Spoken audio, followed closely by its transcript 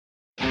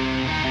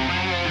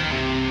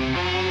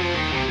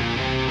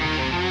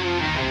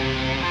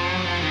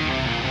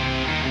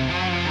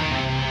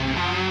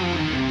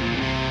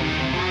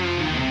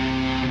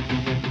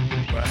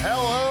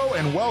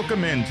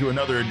welcome into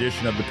another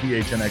edition of the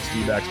PHNX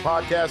D-Backs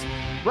podcast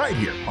right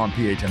here on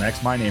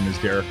PHNX. My name is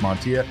Derek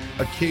Montilla,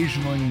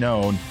 occasionally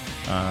known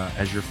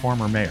as your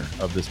former mayor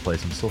of this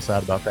place. I'm still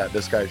sad about that.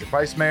 This guy is your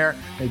vice mayor.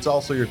 It's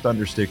also your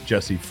Thunderstick,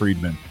 Jesse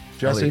Friedman.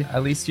 Jesse,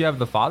 at least you have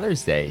the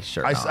Father's Day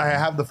shirt. I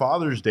have the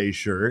Father's Day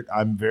shirt.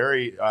 I'm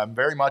very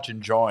much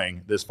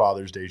enjoying this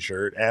Father's Day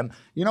shirt. And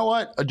you know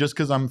what? Just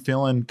because I'm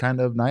feeling kind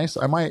of nice,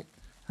 I might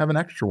have an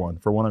extra one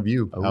for one of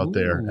you out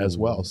there as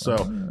well.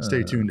 So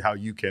stay tuned how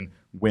you can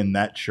win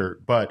that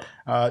shirt. But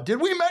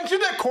did we mention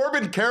that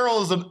Corbin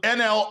Carroll is an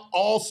NL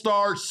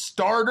All-Star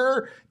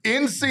starter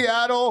in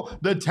Seattle,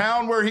 the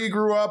town where he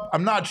grew up?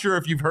 I'm not sure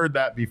if you've heard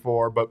that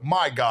before, but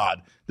my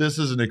God, this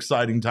is an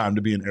exciting time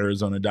to be an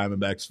Arizona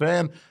Diamondbacks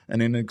fan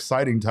and an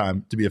exciting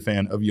time to be a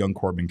fan of young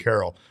Corbin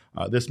Carroll.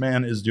 This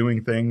man is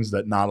doing things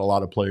that not a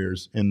lot of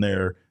players in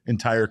their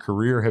entire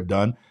career have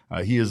done.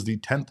 He is the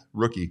 10th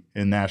rookie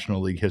in National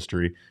League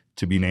history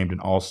to be named an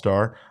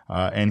All-Star,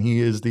 and he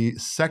is the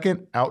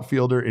second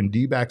outfielder in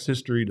D-backs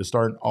history to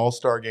start an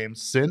All-Star game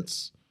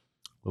since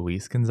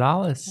Luis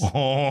Gonzalez. 22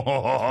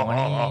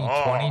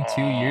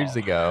 years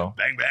ago.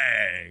 Bang,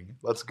 bang.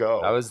 Let's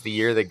go. That was the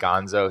year that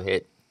Gonzo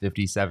hit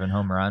 57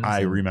 home runs.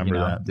 I remember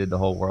that. Did the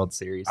whole World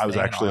Series. I was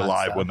actually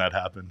alive when that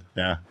happened.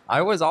 Yeah,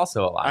 I was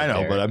also alive. I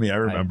know, there. but I mean, I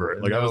remember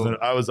it. Like I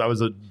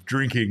was of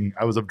drinking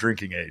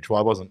age. Well,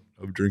 I wasn't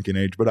of drinking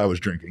age, but I was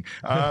drinking.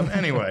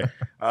 Anyway,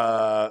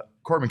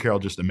 Corbin Carroll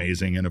just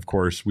amazing, and of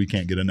course, we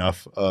can't get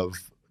enough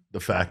of the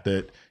fact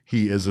that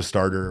he is a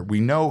starter. We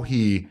know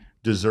he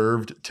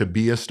deserved to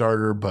be a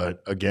starter,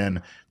 but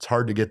again, it's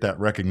hard to get that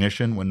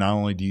recognition when not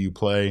only do you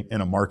play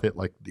in a market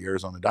like the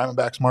Arizona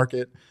Diamondbacks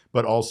market,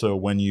 but also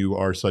when you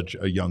are such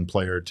a young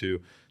player to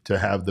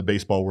have the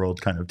baseball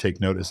world kind of take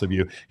notice of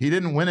you. He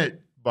didn't win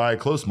it by a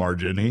close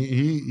margin.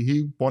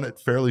 He won it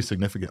fairly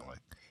significantly.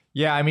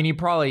 Yeah, I mean, he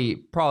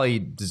probably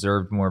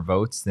deserved more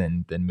votes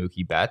than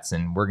Mookie Betts,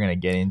 and we're going to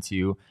get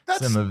into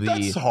some of the.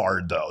 That's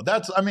hard though.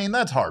 That's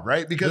hard,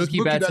 right? Because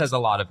Mookie Betts has a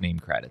lot of name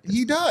credit.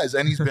 He does,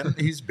 and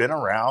he's been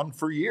around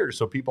for years,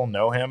 so people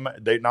know him.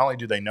 They not only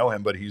do they know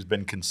him, but he's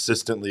been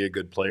consistently a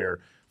good player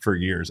for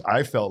years.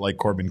 I felt like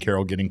Corbin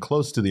Carroll getting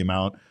close to the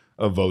amount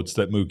of votes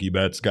that Mookie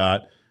Betts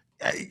got.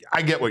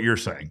 I get what you're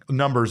saying.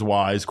 Numbers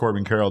wise,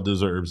 Corbin Carroll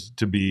deserves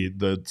to be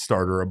the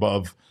starter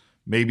above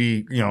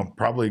maybe,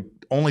 probably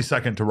only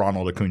second to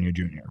Ronald Acuna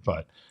Jr.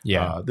 But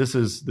yeah, this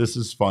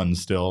is fun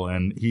still,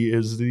 and he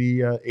is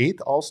the 8th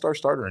All-Star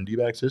starter in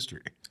D-backs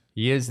history.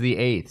 He is the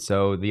 8th.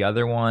 So the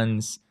other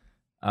ones,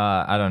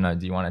 I don't know.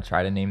 Do you want to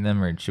try to name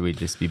them, or should we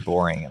just be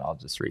boring and I'll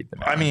just read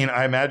them out? I mean,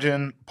 I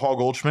imagine Paul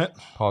Goldschmidt.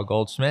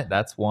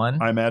 That's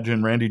 1. I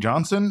imagine Randy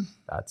Johnson.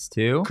 That's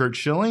 2. Kurt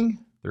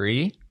Schilling.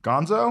 3.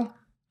 Gonzo.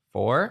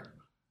 4.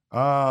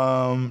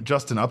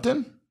 Justin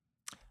Upton.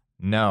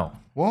 No.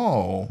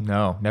 Whoa.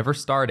 No, never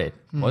started.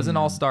 Wasn't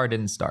All-Star,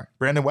 didn't start.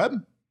 Brandon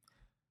Webb?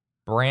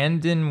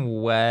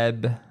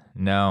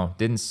 No,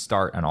 didn't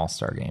start an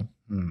All-Star game.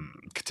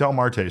 Ketel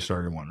Marte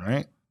started one,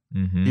 right?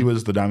 Mm-hmm. He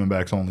was the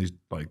Diamondbacks' only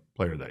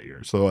player that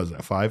year. So what was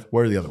that, 5?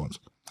 Where are the other ones?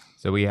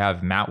 So we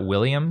have Matt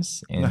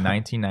Williams in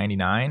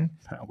 1999.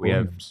 We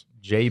have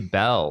Jay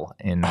Bell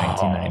in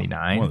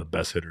 1999. One of the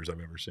best hitters I've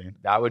ever seen.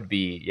 That would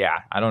be,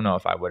 I don't know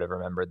if I would have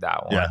remembered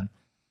that one.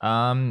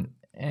 Yeah.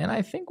 And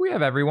I think we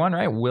have everyone,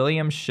 right?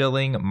 Williams,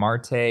 Schilling,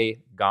 Marte,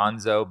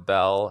 Gonzo,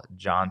 Bell,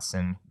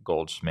 Johnson,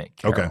 Goldschmidt,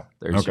 Carroll.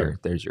 Okay.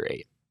 There's your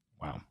 8.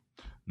 Wow.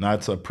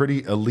 That's a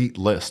pretty elite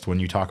list when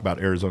you talk about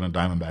Arizona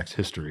Diamondbacks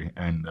history.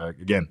 And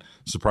again,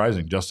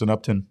 surprising. Justin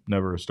Upton,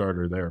 never a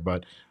starter there.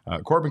 But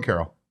Corbin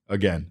Carroll,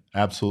 again,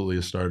 absolutely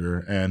a starter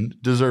and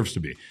deserves to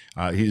be.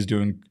 He's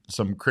doing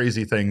some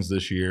crazy things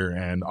this year.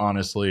 And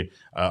honestly,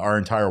 our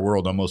entire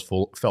world almost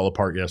fell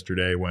apart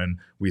yesterday when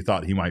we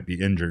thought he might be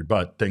injured.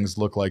 But things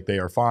look like they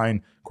are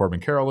fine.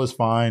 Corbin Carroll is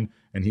fine,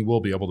 and he will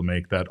be able to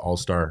make that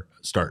All-Star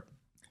start.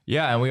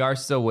 Yeah, and we are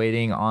still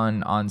waiting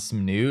on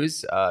some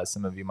news.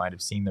 Some of you might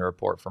have seen the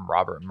report from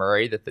Robert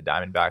Murray that the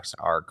Diamondbacks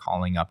are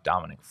calling up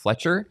Dominic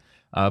Fletcher,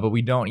 but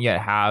we don't yet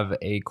have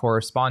a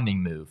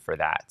corresponding move for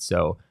that.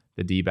 So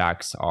the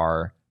D-backs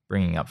are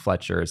bringing up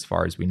Fletcher as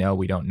far as we know.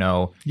 We don't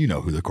know. You know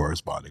who the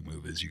corresponding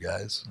move is, you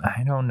guys.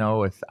 I don't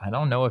know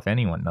if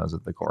anyone knows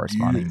what the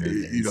corresponding move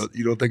is.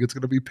 You don't think it's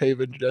going to be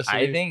Pavin, Jesse?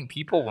 I think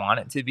people want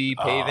it to be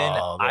Pavin.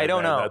 I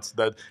don't know.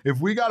 If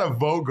we got a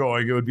vote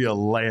going, it would be a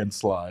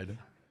landslide.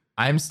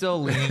 I'm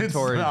still leaning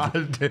toward.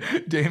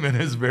 Damon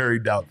is very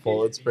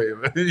doubtful. It's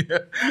Pavin.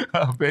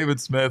 Pavin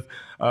Smith.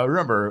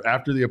 Remember,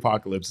 after the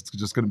apocalypse, it's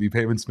just going to be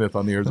Pavin Smith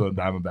on the Arizona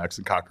Diamondbacks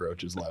and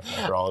cockroaches left.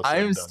 After all,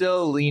 I'm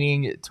still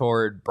leaning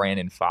toward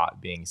Brandon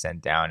Pfaadt being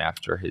sent down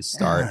after his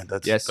start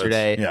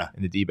yesterday.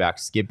 And the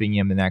D-backs skipping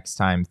him the next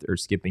time, or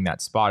skipping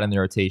that spot in the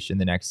rotation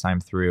the next time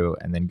through,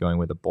 and then going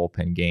with a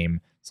bullpen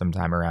game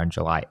sometime around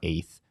July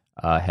 8th,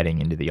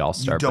 heading into the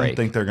All-Star break. You don't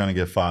think they're going to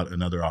give Pfaadt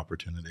another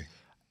opportunity?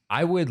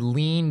 I would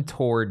lean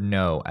toward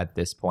no at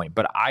this point,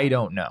 but I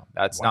don't know.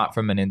 That's not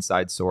from an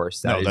inside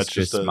source. That's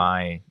just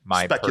my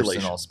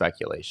personal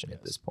speculation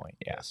at this point.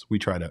 Yes, we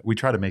try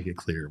to make it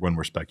clear when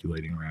we're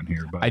speculating around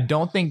here. But I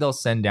don't think they'll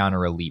send down a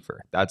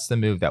reliever. That's the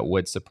move that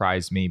would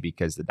surprise me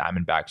because the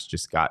Diamondbacks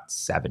just got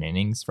 7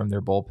 innings from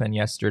their bullpen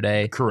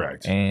yesterday.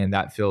 Correct, and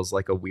that feels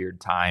like a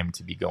weird time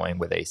to be going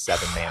with a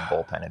 7-man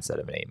bullpen instead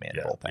of an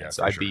 8-man bullpen.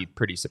 So I'd be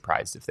pretty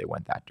surprised if they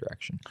went that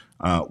direction.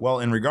 Well,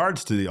 in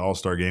regards to the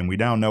All-Star game, we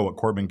now know what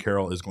Corbin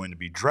Carroll is going to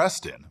be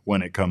dressed in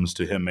when it comes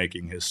to him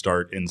making his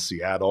start in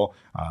Seattle.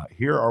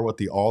 Here are what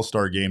the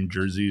All-Star game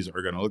jerseys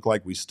are going to look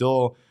like.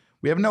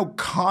 We have no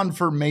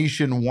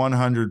confirmation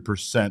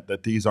 100%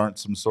 that these aren't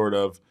some sort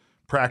of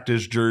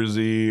practice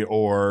jersey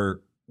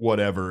or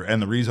whatever.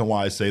 And the reason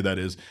why I say that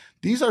is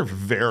these are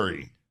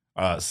very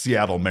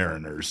Seattle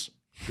Mariners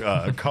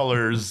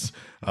colors.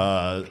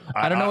 I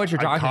don't know what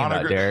you're talking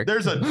about, Derek.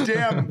 There's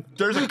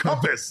a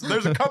compass.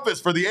 There's a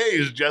compass for the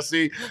A's,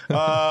 Jesse.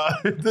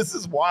 This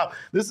is wild.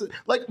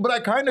 But I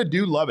kind of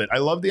do love it. I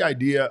love the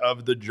idea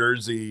of the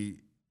jersey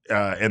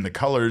and the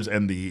colors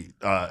and the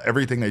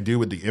everything they do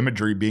with the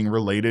imagery being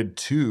related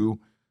to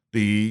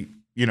the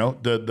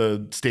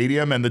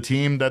stadium and the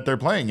team that they're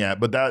playing at.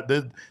 But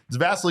it's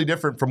vastly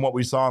different from what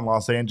we saw in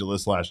Los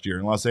Angeles last year.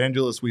 In Los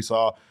Angeles, we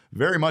saw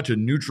very much a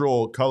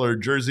neutral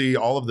colored jersey.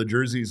 All of the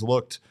jerseys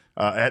looked,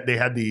 they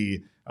had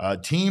the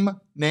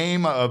team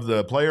name of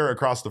the player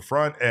across the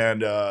front,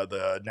 and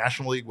the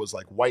National League was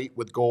like white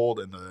with gold,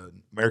 and the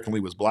American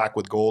League was black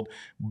with gold.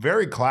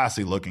 Very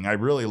classy looking. I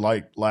really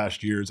liked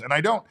last year's, and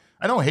I don't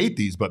hate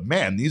these, but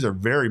man, these are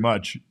very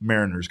much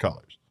Mariners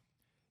colors.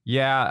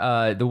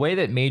 Yeah, the way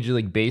that Major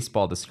League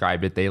Baseball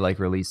described it, they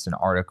released an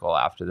article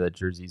after the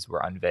jerseys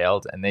were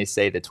unveiled, and they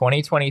say the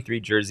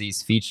 2023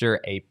 jerseys feature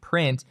a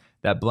print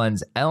that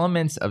blends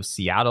elements of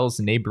Seattle's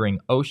neighboring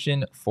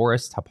ocean,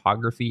 forest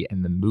topography,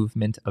 and the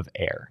movement of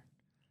air.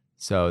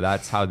 So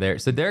that's how they're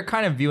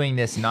kind of viewing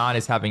this not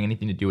as having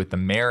anything to do with the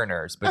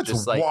Mariners, but that's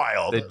just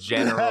wild. The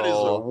general. That is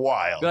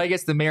wild. But I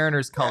guess the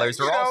Mariners colors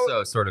are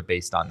also sort of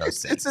based on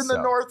those things. It's in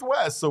the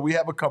Northwest, so we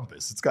have a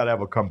compass. It's got to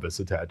have a compass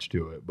attached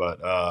to it.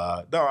 But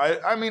no,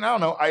 I mean, I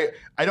don't know.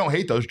 I don't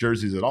hate those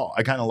jerseys at all.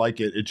 I kind of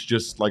like it. It's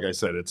just, like I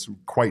said, it's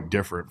quite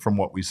different from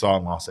what we saw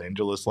in Los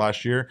Angeles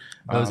last year.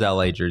 Those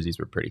LA jerseys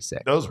were pretty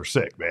sick. Those were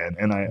sick, man.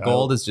 And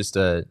gold is just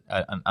an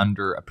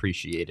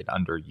underappreciated,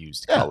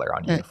 underused color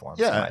on uniforms.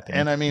 Yeah, in my opinion.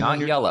 and I mean,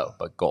 not yellow,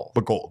 but gold.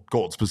 But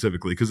gold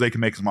specifically, because they can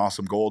make some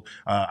awesome gold.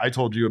 I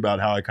told you about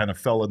how I kind of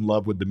fell in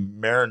love with the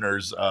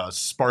Mariners'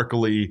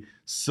 sparkly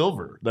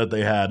silver that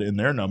they had in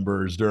their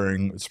numbers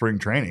during spring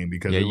training.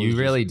 Because you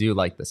really do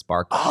like the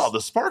sparkles. Oh,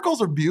 the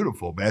sparkles are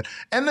beautiful, man.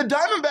 And the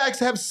Diamondbacks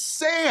have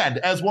sand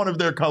as one of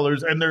their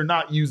colors, and they're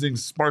not using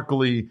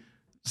sparkly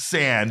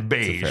sand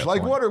beige.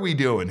 Like, what are we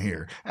doing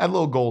here? Add a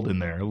little gold in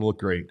there. It'll look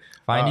great.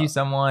 Find you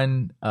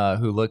someone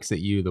who looks at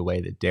you the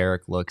way that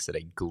Derek looks at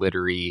a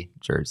glittery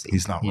jersey.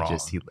 He's not wrong.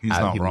 He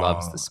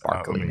loves the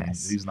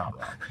sparkliness. He's not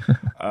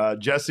wrong.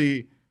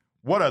 Jesse,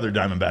 what other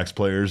Diamondbacks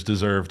players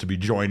deserve to be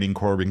joining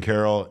Corbin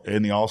Carroll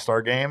in the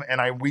All-Star game?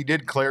 And we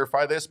did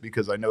clarify this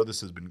because I know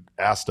this has been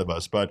asked of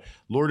us, but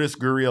Lourdes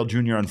Gurriel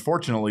Jr.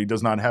 unfortunately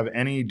does not have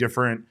any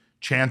different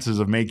chances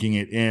of making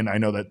it in. I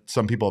know that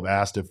some people have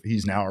asked if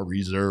he's now a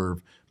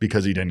reserve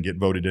because he didn't get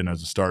voted in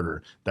as a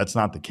starter. That's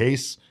not the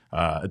case.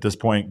 At this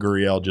point,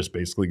 Gurriel just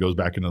basically goes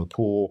back into the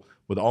pool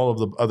with all of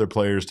the other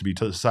players to be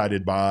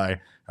decided by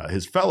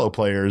his fellow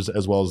players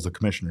as well as the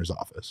commissioner's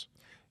office.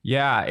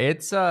 Yeah,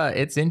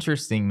 it's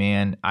interesting,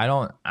 man. I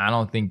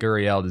don't think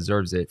Gurriel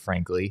deserves it,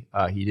 frankly.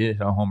 He did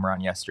hit a home run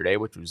yesterday,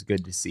 which was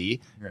good to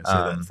see. You're gonna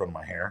say that in front of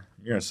my hair.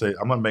 You're gonna say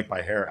I'm gonna make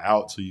my hair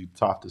out, so you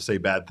have to say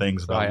bad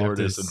things about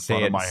Lourdes in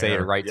front of my hair. Say it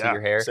right to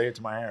your hair. Say it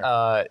to my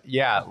hair.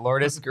 Yeah,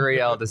 Lourdes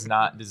Gurriel does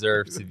not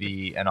deserve to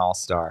be an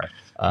all-star.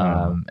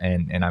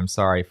 And I'm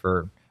sorry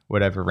for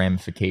whatever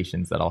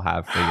ramifications that'll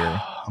have for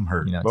your, I'm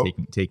hurt.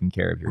 Taking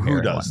care of your hair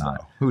and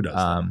whatnot. Who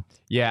does?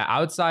 Yeah,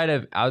 outside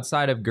of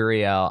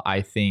Gurriel,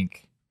 I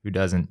think who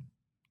doesn't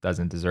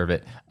deserve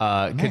it.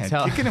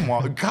 Ketel, kicking him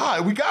while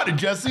God, we got it,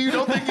 Jesse. You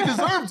don't think he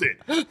deserves it?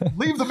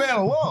 Leave the man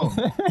alone.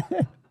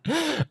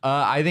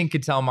 I think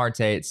Ketel Marte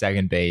at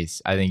second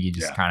base. I think he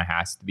just kind of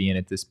has to be in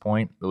at this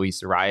point.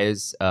 Luis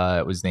Arias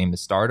was named the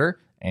starter,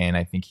 and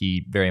I think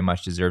he very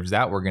much deserves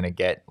that. We're going to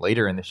get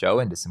later in the show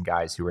into some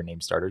guys who were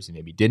named starters who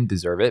maybe didn't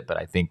deserve it, but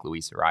I think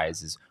Luis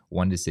Arias is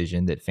one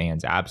decision that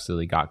fans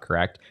absolutely got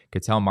correct.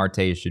 Ketel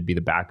Marte should be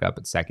the backup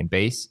at second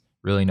base.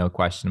 Really no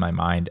question in my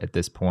mind at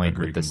this point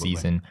with the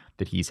season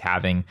that he's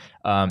having.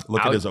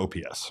 Look at his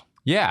OPS.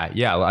 Yeah.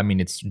 I mean,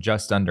 it's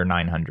just under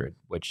 900,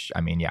 which,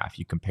 I mean, yeah, if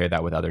you compare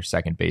that with other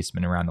second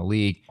basemen around the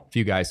league, a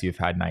few guys who have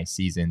had nice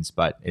seasons,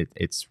 but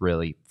it's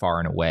really far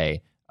and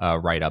away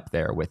right up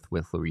there with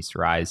Luis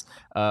Arias.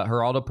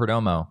 Geraldo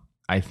Perdomo,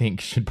 I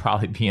think, should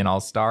probably be an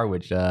all-star,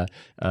 which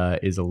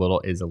is a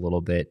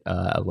little bit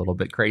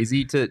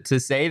crazy to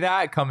say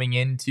that coming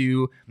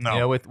into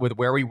with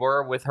where we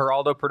were with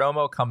Geraldo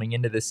Perdomo coming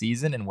into the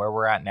season and where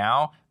we're at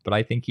now. but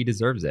I think he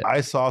deserves it.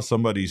 I saw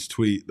somebody's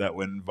tweet that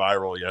went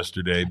viral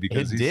yesterday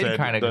because It he did said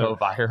kind of go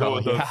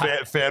viral.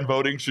 the fan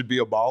voting should be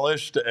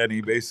abolished, and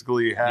he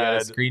basically had a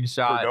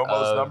screenshot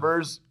Perdomo's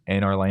numbers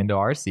and Orlando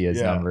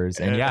Arcia's numbers,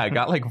 and it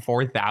got like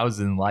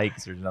 4,000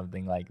 likes or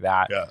something like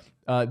that. Yeah.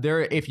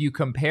 If you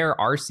compare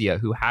Arcia,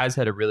 who has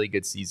had a really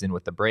good season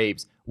with the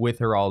Braves, with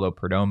Geraldo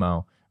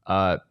Perdomo,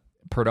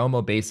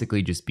 Perdomo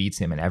basically just beats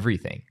him in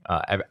everything.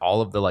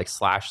 All of the like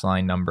slash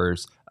line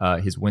numbers,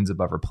 his wins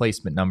above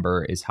replacement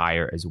number is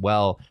higher as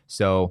well.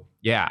 So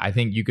yeah, I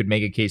think you could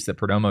make a case that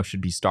Perdomo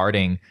should be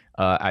starting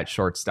at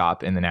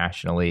shortstop in the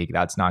National League.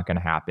 That's not going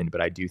to happen, but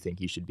I do think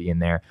he should be in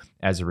there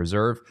as a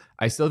reserve.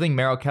 I still think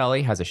Merrill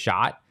Kelly has a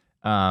shot,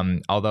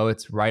 although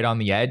it's right on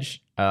the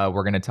edge.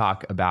 We're going to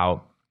talk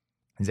about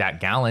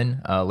Zach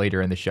Gallen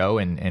later in the show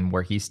and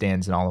where he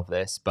stands in all of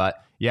this. But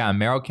yeah,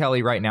 Merrill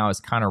Kelly right now is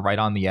kind of right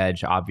on the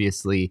edge.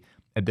 Obviously,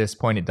 at this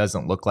point, it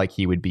doesn't look like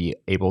he would be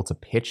able to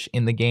pitch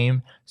in the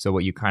game. So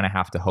what you kind of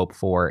have to hope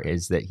for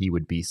is that he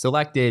would be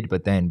selected,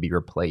 but then be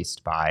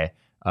replaced by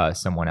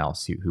someone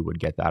else who would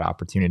get that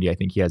opportunity. I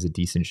think he has a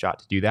decent shot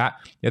to do that.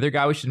 The other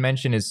guy we should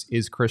mention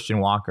is Christian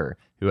Walker,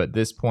 who at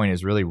this point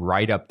is really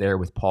right up there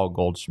with Paul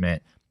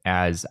Goldschmidt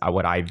as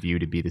what I view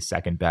to be the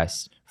second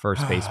best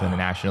first baseman in the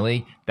National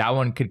League. That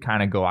one could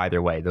kind of go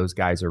either way. Those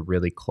guys are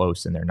really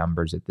close in their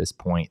numbers at this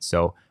point.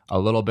 So a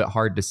little bit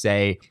hard to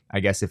say. I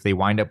guess if they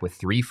wind up with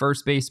 3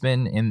 first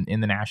basemen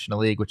in the National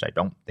League, which I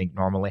don't think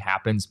normally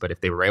happens, but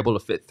if they were able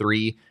to fit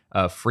 3,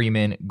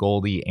 Freeman,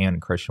 Goldie, and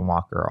Christian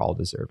Walker are all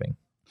deserving.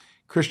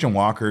 Christian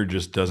Walker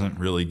just doesn't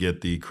really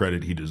get the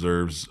credit he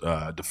deserves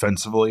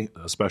defensively,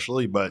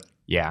 especially, but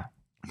yeah,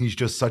 he's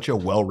just such a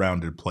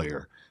well-rounded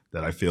player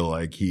that I feel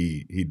like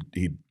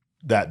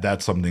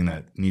that's something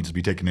that needs to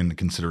be taken into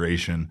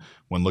consideration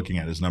when looking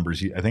at his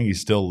numbers. I think he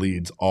still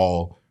leads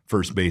all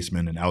first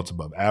basemen in outs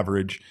above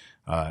average,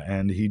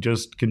 and he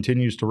just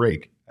continues to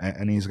rake.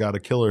 And he's got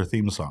a killer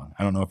theme song.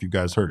 I don't know if you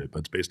guys heard it, but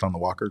it's based on the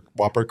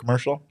Whopper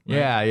commercial.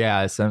 Right?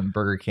 Yeah, some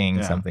Burger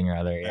King something or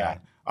other. Yeah.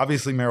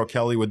 Obviously, Merrill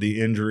Kelly with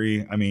the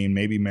injury. I mean,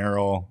 maybe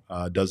Merrill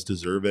does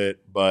deserve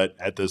it, but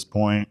at this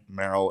point,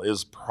 Merrill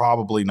is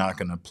probably not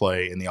going to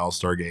play in the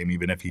All-Star game,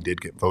 even if he did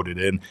get voted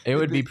in. It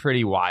would be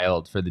pretty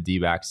wild for the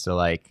D-backs to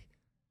like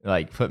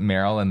put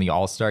Merrill in the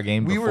All-Star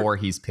game before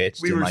he's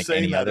pitched in like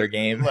any other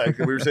game. Like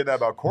we were saying that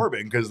about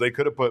Corbin, because they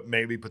could have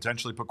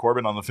potentially put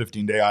Corbin on the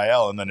 15-day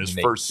IL, and then his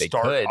first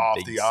start off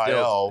the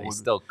IL. They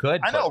still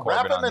could. I know,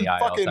 wrap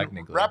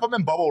him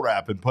in bubble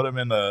wrap and put him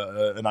in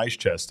an ice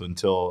chest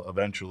until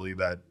eventually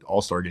that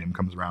All-Star game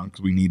comes around,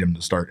 because we need him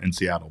to start in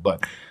Seattle.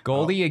 But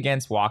Goldie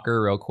against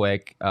Walker, real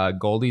quick.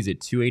 Goldie's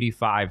at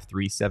 285,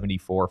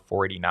 374,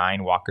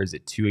 489. Walker's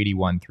at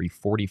 281,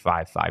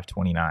 345,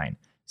 529.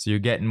 So you're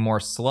getting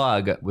more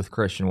slug with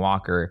Christian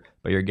Walker,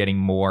 but you're getting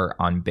more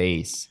on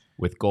base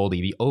with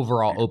Goldie. The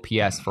overall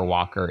OPS for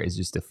Walker is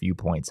just a few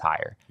points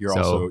higher. You're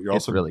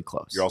also really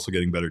close. You're also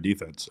getting better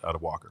defense out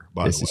of Walker.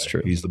 By the way, this is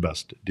true. He's the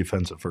best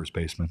defensive first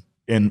baseman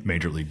in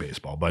Major League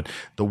Baseball. But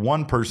the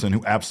one person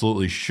who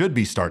absolutely should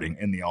be starting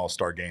in the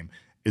All-Star game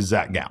is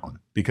Zach Gallen,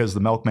 because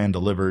the Milkman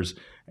delivers,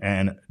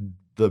 and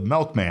the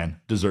Milkman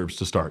deserves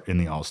to start in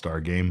the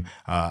All-Star game.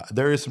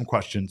 There is some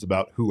questions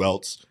about who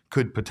else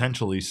could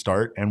potentially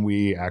start, and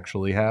we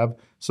actually have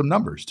some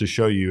numbers to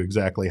show you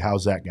exactly how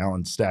Zach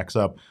Gallen stacks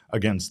up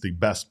against the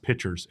best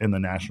pitchers in the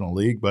National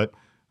League. But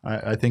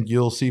I think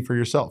you'll see for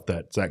yourself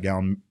that Zach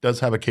Gallen does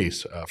have a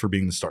case for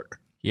being the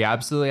starter. Yeah,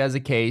 absolutely has a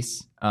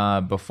case.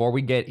 Before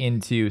we get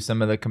into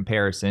some of the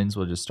comparisons,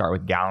 we'll just start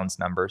with Gallen's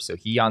numbers. So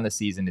he on the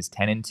season is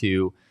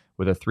 10-2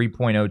 with a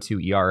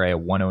 3.02 ERA, a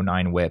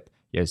 109 WHIP.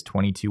 He has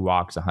 22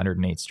 walks,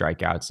 108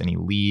 strikeouts, and he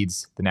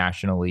leads the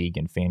National League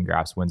in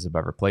Fangraphs wins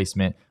above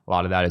replacement. A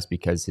lot of that is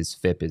because his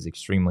FIP is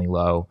extremely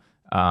low,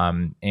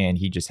 and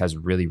he just has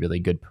really, really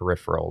good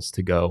peripherals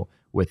to go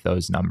with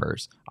those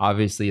numbers.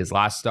 Obviously, his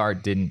last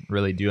start didn't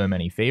really do him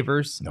any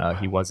favors. No.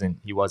 He wasn't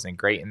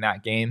great in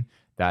that game.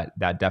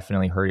 That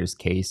definitely hurt his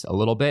case a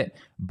little bit.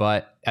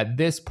 But at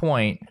this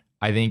point,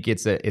 I think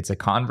it's a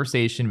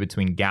conversation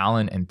between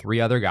Gallen and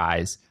 3 other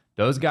guys.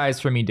 Those guys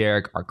for me,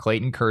 Derek, are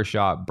Clayton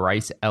Kershaw,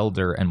 Bryce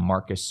Elder, and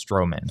Marcus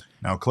Stroman.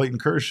 Now, Clayton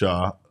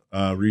Kershaw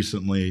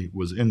recently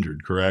was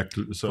injured, correct?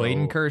 So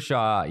Clayton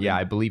Kershaw,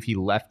 I believe he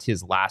left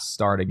his last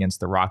start against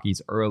the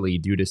Rockies early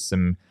due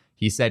to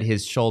he said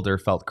his shoulder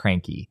felt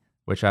cranky,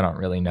 which I don't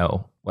really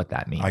know what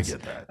that means. I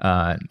get that.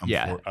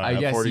 I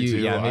guess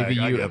 42, maybe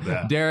you. Get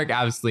that. Derek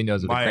obviously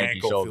knows what a cranky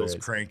shoulder is. My ankle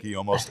feels cranky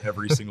almost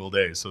every single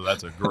day, so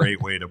that's a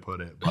great way to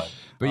put it. But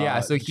yeah,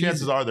 so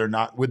chances are they're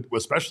not,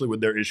 especially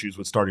with their issues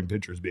with starting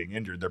pitchers being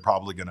injured, they're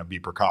probably going to be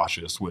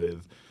precautious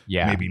with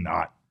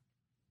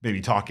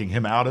maybe talking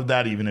him out of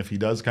that, even if he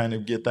does kind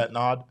of get that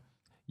nod.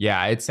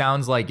 Yeah, it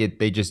sounds like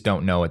they just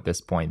don't know at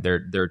this point.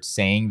 They're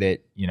saying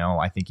that,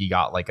 I think he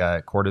got like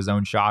a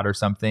cortisone shot or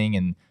something,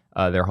 and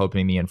They're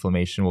hoping the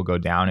inflammation will go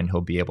down and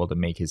he'll be able to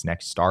make his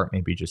next start,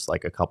 maybe just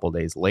like a couple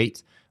days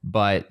late.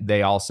 But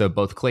they also,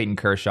 both Clayton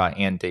Kershaw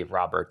and Dave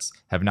Roberts,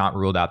 have not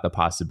ruled out the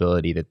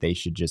possibility that they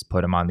should just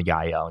put him on the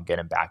IL and get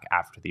him back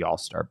after the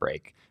All-Star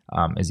break.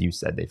 As you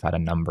said, they've had a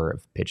number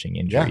of pitching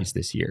injuries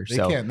this year.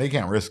 They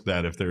can't risk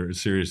that if they're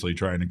seriously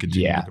trying to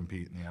continue to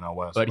compete in the NL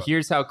West. But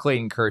here's how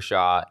Clayton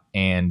Kershaw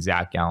and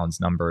Zach Gallen's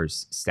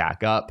numbers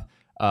stack up.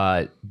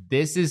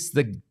 This is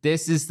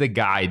the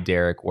guy,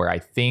 Derek, where I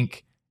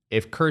think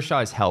if Kershaw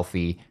is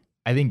healthy,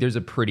 I think there's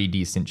a pretty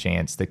decent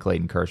chance that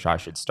Clayton Kershaw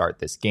should start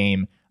this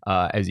game.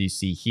 As you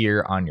see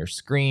here on your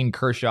screen,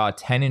 Kershaw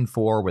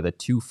 10-4 with a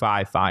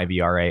 2.55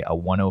 ERA, a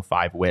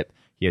 105 WHIP.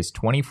 He has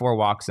 24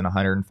 walks and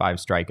 105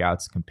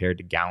 strikeouts compared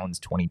to Gallen's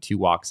 22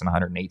 walks and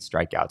 108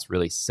 strikeouts,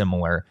 really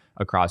similar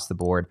across the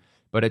board.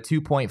 But a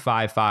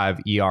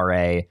 2.55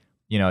 ERA,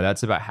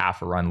 that's about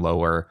half a run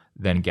lower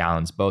than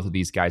Gallen's. Both of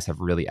these guys have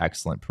really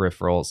excellent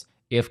peripherals.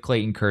 If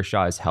Clayton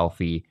Kershaw is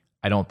healthy,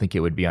 I don't think it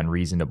would be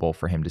unreasonable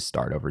for him to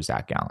start over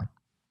Zach Gallen.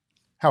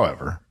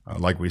 However,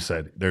 like we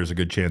said, there's a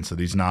good chance that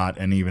he's not.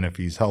 And even if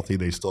he's healthy,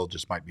 they still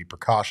just might be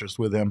precautious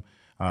with him.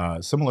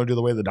 Similar to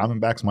the way the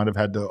Diamondbacks might have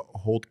had to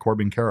hold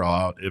Corbin Carroll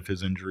out if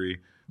his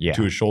injury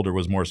to his shoulder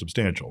was more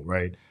substantial,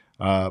 right?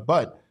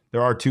 But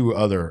there are two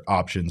other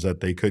options that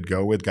they could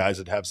go with, guys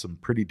that have some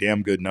pretty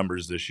damn good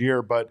numbers this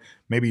year, but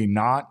maybe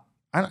not.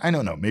 I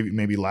don't know,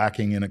 maybe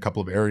lacking in a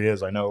couple of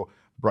areas. I know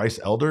Bryce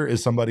Elder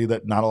is somebody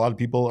that not a lot of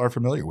people are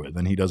familiar with,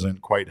 and he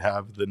doesn't quite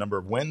have the number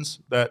of wins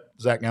that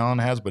Zach Gallen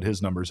has, but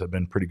his numbers have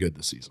been pretty good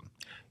this season.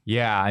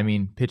 Yeah, I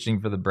mean, pitching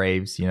for the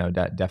Braves,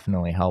 that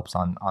definitely helps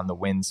on the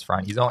wins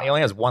front. He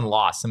only has one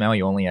loss. Somehow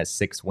he only has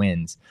 6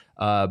 wins.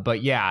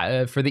 But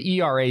yeah, for the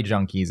ERA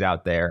junkies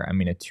out there, I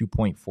mean, a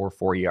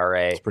 2.44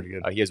 ERA. That's pretty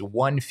good. He has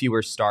one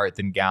fewer start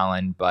than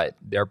Gallen, but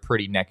they're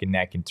pretty neck and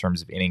neck in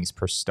terms of innings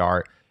per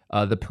start.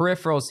 The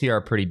peripherals here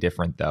are pretty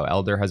different, though.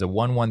 Elder has a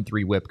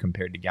 1.13 WHIP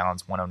compared to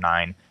Gallen's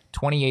 109,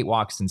 28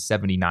 walks and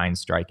 79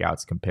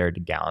 strikeouts compared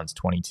to Gallen's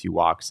 22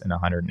 walks and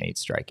 108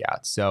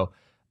 strikeouts. So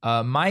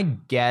my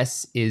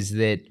guess is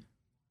that,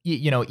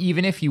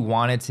 even if you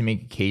wanted to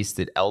make a case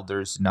that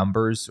Elder's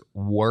numbers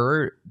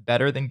were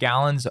better than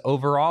Gallen's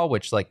overall,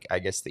 which I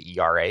guess the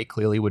ERA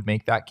clearly would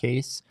make that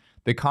case,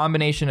 the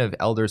combination of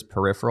Elder's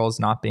peripherals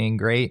not being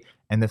great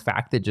and the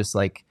fact that just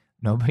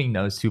nobody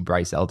knows who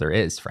Bryce Elder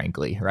is,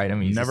 frankly, right? I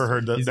mean, never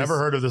heard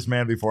of this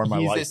man before in my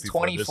life. He's this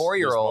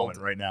 24-year-old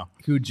right now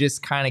who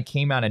just kind of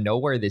came out of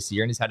nowhere this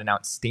year and has had an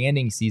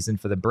outstanding season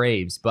for the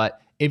Braves.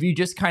 But if you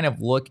just kind of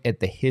look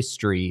at the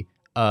history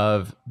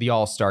of the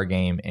All-Star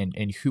game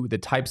and who the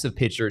types of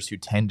pitchers who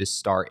tend to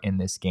start in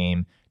this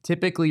game,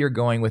 typically you're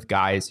going with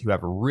guys who have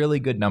really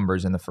good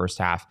numbers in the first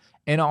half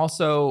and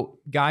also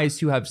guys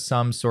who have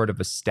some sort of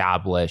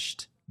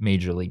established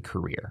major league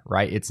career,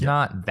 right? It's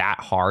not that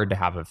hard to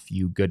have a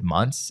few good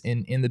months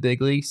in the big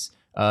leagues,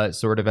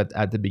 sort of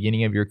at the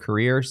beginning of your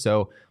career.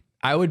 So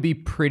I would be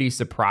pretty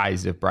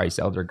surprised if Bryce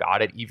Elder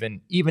got it,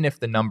 even if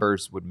the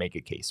numbers would make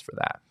a case for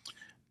that.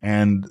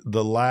 And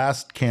the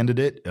last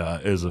candidate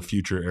is a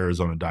future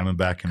Arizona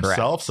Diamondback himself.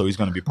 Correct. So he's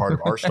going to be part of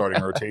our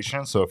starting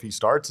rotation. So if he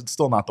starts, it's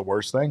still not the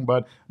worst thing.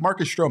 But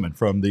Marcus Stroman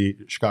from the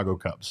Chicago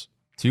Cubs.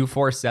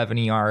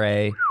 2.47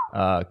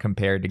 ERA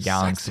compared to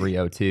Gallen's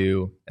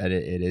 3.02. It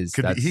is.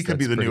 He could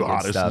be the new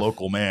hottest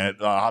local man,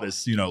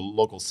 hottest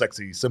local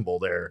sexy symbol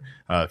there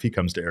if he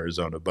comes to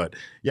Arizona. But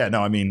yeah,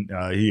 no, I mean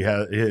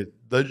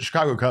the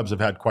Chicago Cubs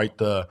have had quite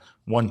the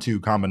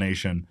 1-2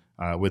 combination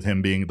with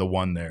him being the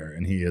one there,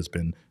 and he has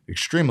been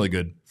extremely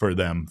good for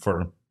them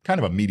for kind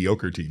of a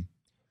mediocre team.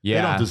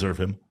 Yeah, they don't deserve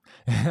him.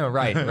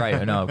 right.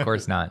 No, of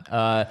course not.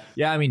 I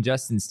mean,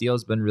 Justin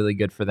Steele's been really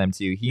good for them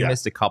too. He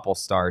missed a couple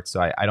starts,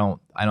 so I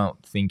don't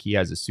think he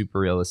has a super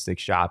realistic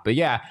shot. But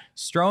yeah,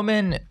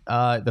 Stroman,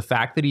 the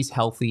fact that he's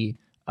healthy,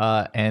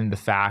 and the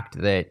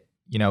fact that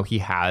he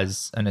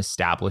has an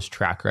established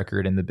track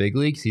record in the big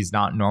leagues. He's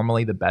not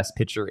normally the best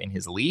pitcher in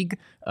his league.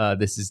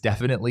 This is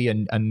definitely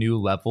a new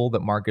level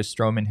that Marcus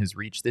Stroman has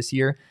reached this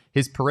year.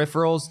 His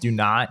peripherals do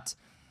not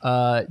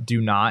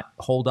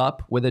hold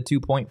up with a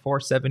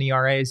 2.47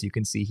 ERA. As you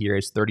can see here,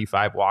 his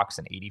 35 walks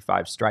and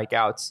 85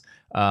 strikeouts.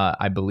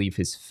 I believe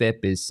his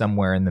FIP is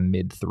somewhere in the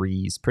mid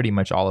threes. Pretty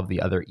much all of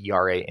the other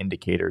ERA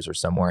indicators are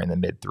somewhere in the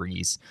mid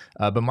threes.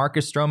 But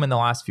Marcus Stroman the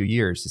last few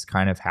years has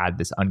kind of had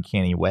this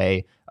uncanny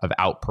way of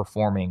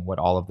outperforming what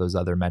all of those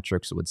other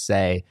metrics would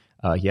say.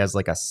 He has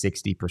like a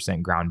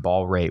 60% ground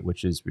ball rate,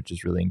 which is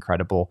really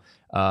incredible.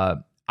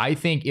 I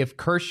think if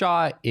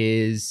Kershaw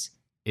is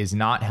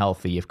not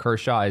healthy, if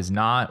Kershaw is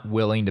not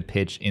willing to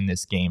pitch in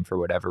this game for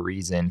whatever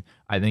reason,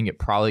 I think it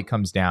probably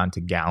comes down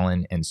to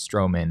Gallen and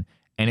Stroman.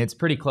 And it's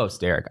pretty close,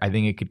 Derek. I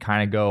think it could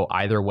kind of go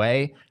either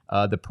way.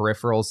 The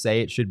peripherals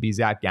say it should be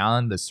Zach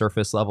Gallen. The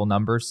surface level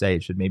numbers say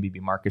it should maybe be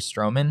Marcus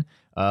Stroman.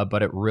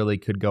 But it really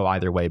could go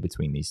either way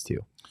between these two.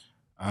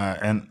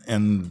 And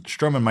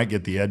Stroman might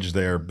get the edge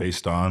there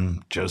based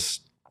on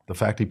just the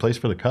fact he plays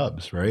for the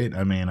Cubs, right?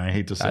 I mean, I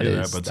hate to say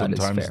that, but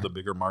sometimes the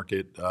bigger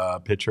market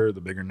pitcher,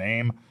 the bigger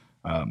name,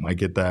 might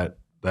get that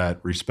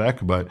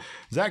respect. But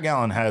Zach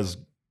Gallen has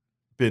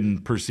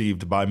been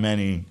perceived by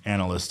many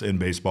analysts in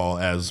baseball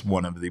as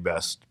one of the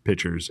best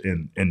pitchers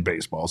in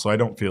baseball. So I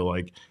don't feel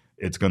like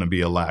it's going to be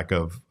a lack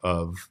of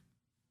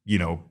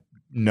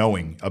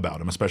knowing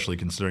about him, especially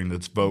considering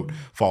this vote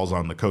falls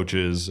on the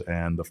coaches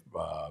and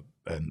the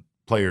and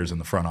players in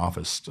the front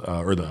office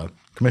or the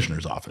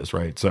commissioner's office,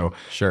 right? So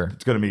Sure.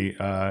 it's going to be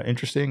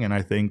interesting, and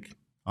I think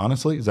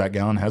honestly, Zach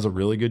Gallen has a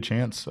really good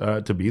chance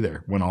to be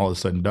there when all is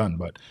said and done.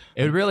 But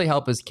it would really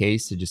help his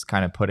case to just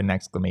kind of put an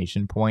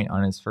exclamation point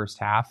on his first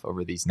half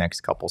over these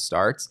next couple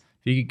starts.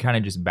 If he could kind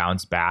of just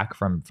bounce back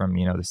from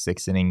the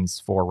 6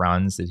 innings, 4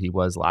 runs that he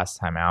was last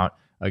time out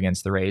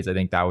against the Rays, I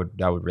think that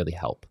would really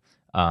help.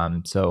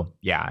 So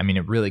yeah, I mean,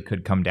 it really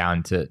could come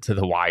down to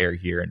the wire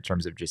here in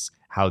terms of just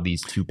how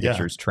these two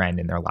pitchers trend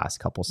in their last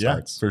couple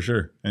starts. Yeah, for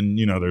sure. And,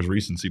 there's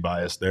recency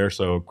bias there.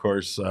 So, of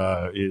course,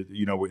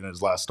 in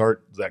his last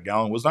start, Zach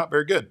Gallen was not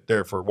very good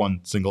there for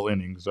one single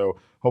inning. So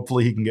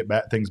hopefully he can get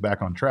things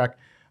back on track.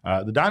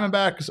 The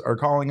Diamondbacks are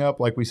calling up,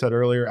 like we said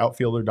earlier,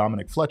 outfielder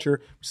Dominic Fletcher.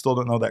 We still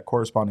don't know that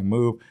corresponding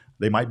move.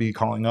 They might be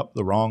calling up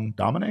the wrong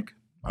Dominic.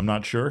 I'm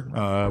not sure.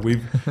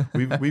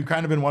 We've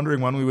kind of been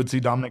wondering when we would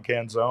see Dominic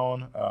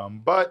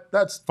Canzone, but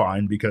that's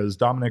fine because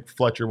Dominic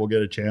Fletcher will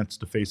get a chance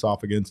to face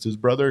off against his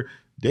brother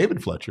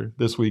David Fletcher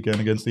this weekend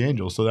against the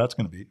Angels, so that's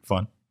going to be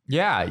fun.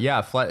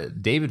 Yeah.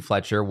 David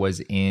Fletcher was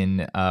in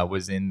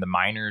the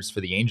minors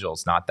for the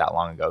Angels not that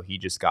long ago. He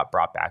just got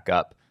brought back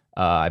up,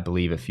 I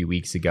believe, a few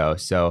weeks ago.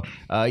 So,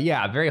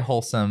 very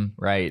wholesome,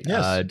 right?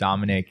 Yes.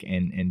 Dominic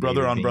and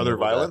brother on brother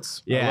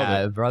violence.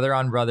 Brother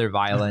on brother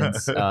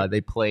violence. They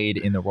played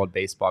in the World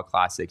Baseball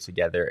Classic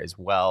together as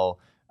well.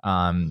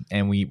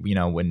 And we,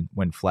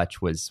 when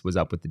Fletch was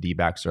up with the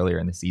D-backs earlier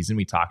in the season,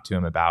 we talked to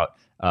him about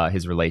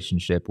his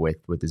relationship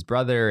with his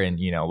brother and,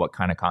 what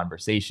kind of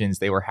conversations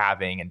they were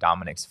having in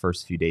Dominic's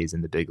first few days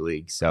in the big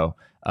league. So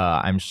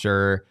I'm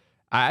sure.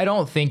 I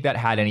don't think that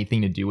had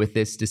anything to do with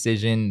this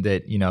decision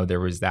that, there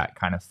was that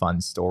kind of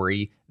fun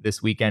story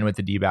this weekend with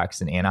the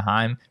D-backs in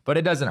Anaheim, but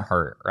it doesn't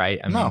hurt, right?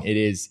 I mean, it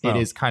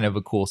is kind of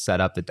a cool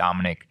setup that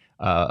Dominic,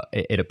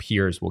 it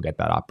appears, will get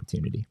that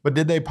opportunity. But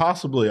did they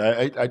possibly,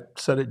 I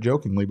said it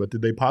jokingly, but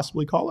did they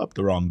possibly call up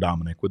the wrong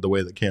Dominic with the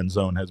way that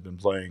Canzone has been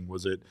playing?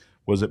 Was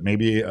it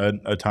maybe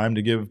a time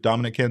to give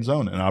Dominic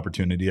Canzone an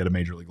opportunity at a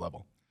major league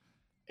level?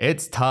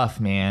 It's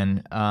tough,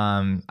 man.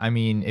 I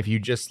mean, if you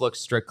just look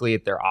strictly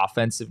at their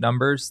offensive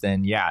numbers,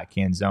 then yeah,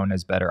 Canzone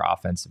has better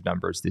offensive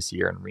numbers this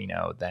year in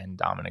Reno than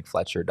Dominic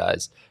Fletcher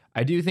does.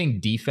 I do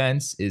think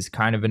defense is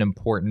kind of an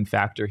important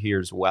factor here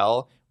as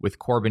well. With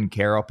Corbin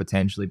Carroll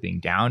potentially being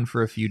down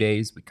for a few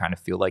days, we kind of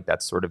feel like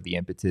that's sort of the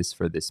impetus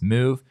for this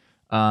move.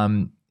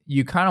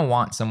 You kind of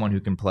want someone who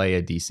can play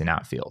a decent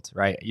outfield,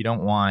 right? You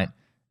don't want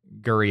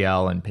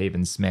Gurriel and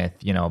Pavin Smith,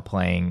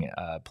 playing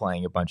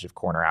a bunch of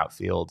corner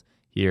outfield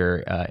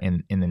here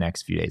in the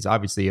next few days.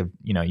 Obviously,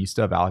 you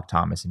still have Alec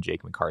Thomas and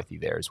Jake McCarthy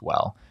there as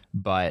well.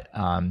 But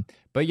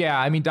yeah,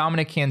 I mean,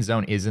 Dominic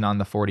Canzone isn't on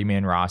the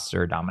 40-man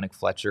roster. Dominic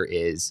Fletcher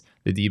is.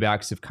 The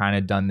D-backs have kind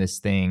of done this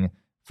thing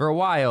for a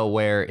while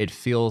where it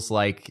feels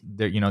like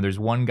there's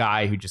one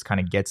guy who just kind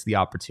of gets the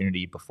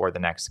opportunity before the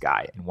next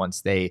guy. And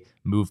once they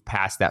move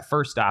past that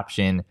first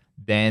option,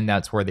 then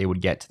that's where they would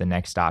get to the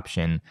next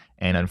option.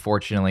 And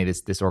unfortunately,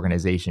 this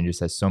organization just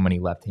has so many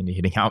left-handed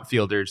hitting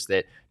outfielders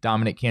that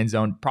Dominic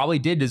Canzone probably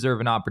did deserve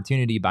an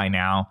opportunity by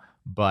now,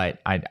 but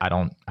I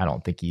don't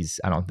think he's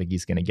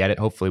going to get it.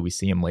 Hopefully, we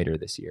see him later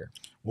this year.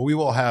 Well, we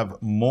will have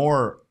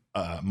more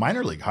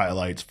minor league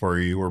highlights for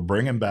you. We're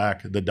bringing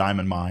back the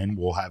Diamond Mine.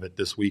 We'll have it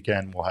this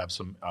weekend. We'll have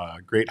some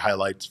great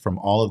highlights from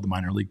all of the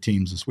minor league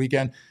teams this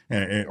weekend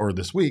or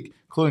this week,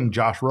 including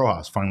Josh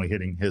Rojas finally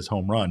hitting his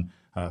home run.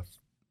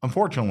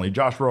 Unfortunately,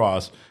 Josh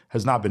Rojas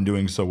has not been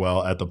doing so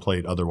well at the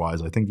plate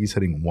otherwise. I think he's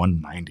hitting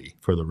 190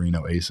 for the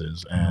Reno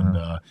Aces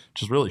and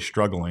just really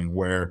struggling,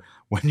 where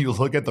when you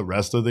look at the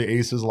rest of the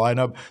Aces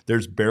lineup,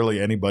 there's barely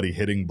anybody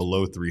hitting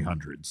below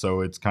 300. So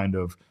it's kind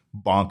of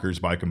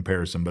bonkers by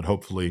comparison, but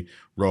hopefully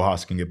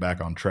Rojas can get back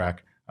on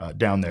track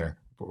down there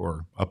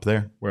or up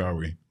there. Where are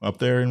we? Up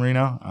there in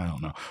Reno? I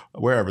don't know.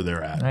 Wherever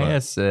they're at. I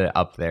guess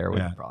up there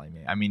would probably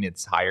mean. I mean,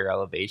 it's higher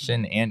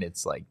elevation and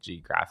it's like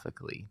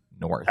geographically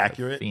north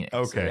accurate of Phoenix.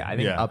 Okay. So yeah, I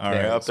think up there.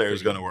 Right, up there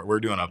is going to work. We're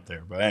doing up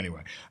there. But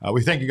anyway,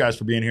 we thank you guys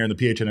for being here in the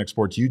PHNX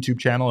Sports YouTube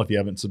channel. If you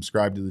haven't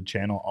subscribed to the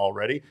channel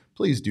already,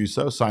 please do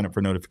so. Sign up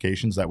for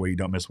notifications. That way you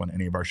don't miss when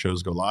any of our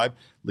shows go live.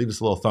 Leave us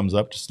a little thumbs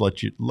up. Just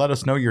let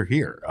us know you're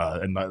here.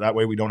 And that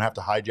way we don't have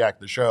to hijack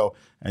the show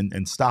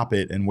and stop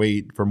it and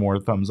wait for more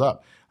thumbs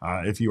up.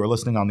 If you are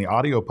listening on the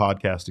audio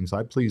podcasting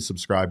side, please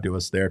subscribe to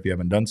us there. If you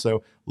haven't done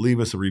so, leave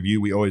us a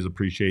review. We always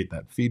appreciate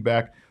that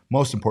feedback.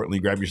 Most importantly,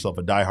 grab yourself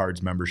a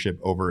Diehards membership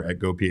over at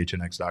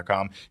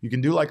gophnx.com. You can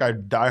do like our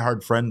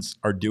diehard friends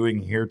are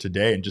doing here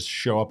today and just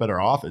show up at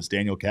our office.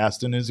 Daniel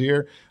Caston is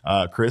here.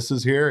 Chris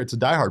is here. It's a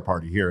diehard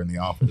party here in the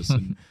office.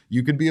 And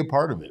you can be a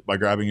part of it by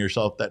grabbing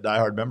yourself that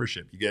diehard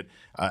membership. You get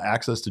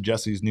access to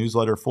Jesse's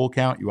newsletter, Full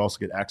Count. You also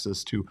get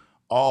access to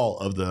all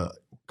of the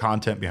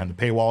content behind the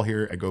paywall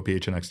here at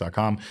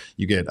gophnx.com.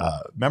 You get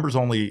members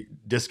only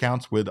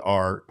discounts with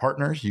our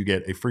partners. You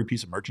get a free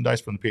piece of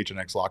merchandise from the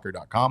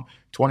phnxlocker.com,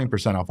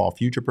 20% off all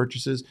future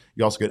purchases.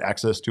 You also get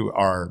access to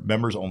our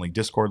members only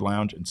Discord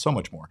lounge and so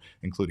much more,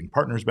 including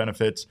partners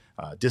benefits,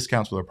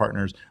 discounts with our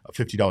partners, a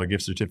 $50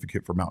 gift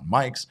certificate for Mountain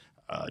Mike's,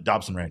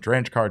 Dobson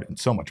Ranch card, and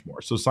so much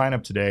more. So sign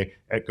up today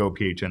at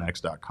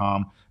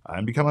gophnx.com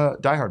and become a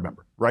diehard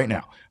member right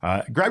now.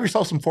 Grab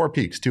yourself some Four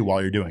Peaks too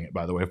while you're doing it,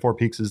 by the way. Four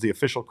Peaks is the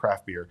official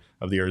craft beer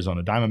of the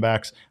Arizona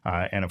Diamondbacks.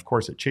 And of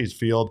course at Chase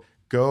Field,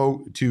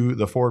 go to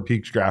the Four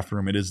Peaks draft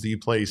room. It is the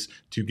place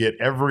to get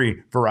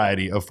every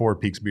variety of Four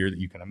Peaks beer that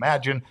you can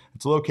imagine.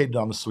 It's located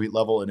on the suite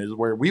level and is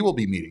where we will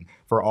be meeting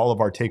for all of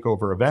our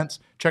takeover events.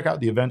 Check out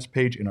the events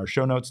page in our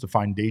show notes to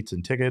find dates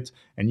and tickets,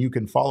 and you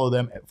can follow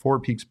them at Four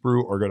Peaks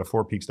Brew or go to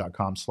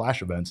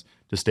fourpeaks.com/events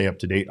to stay up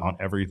to date on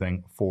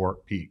everything Four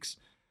Peaks.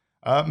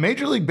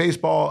 Major League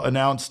Baseball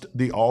announced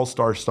the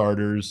All-Star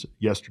starters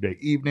yesterday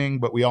evening,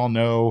 but we all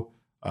know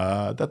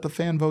that the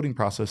fan voting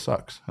process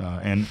sucks.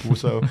 And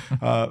so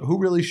who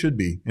really should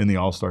be in the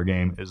All-Star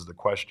game is the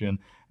question.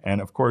 And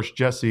of course,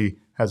 Jesse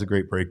has a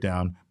great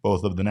breakdown,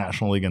 both of the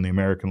National League and the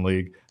American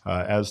League,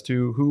 as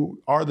to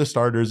who are the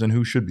starters and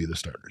who should be the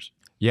starters.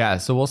 Yeah,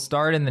 so we'll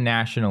start in the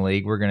National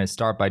League. We're going to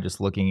start by just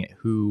looking at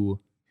who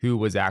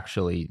was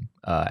actually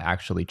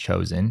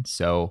chosen.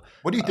 So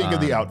what do you think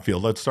of the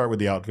outfield? Let's start with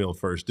the outfield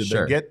first.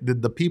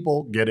 Did the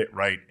people get it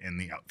right in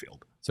the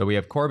outfield? So we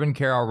have Corbin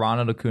Carroll,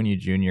 Ronald Acuna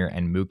Jr.,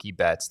 and Mookie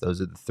Betts. Those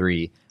are the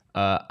three.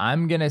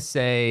 I'm going to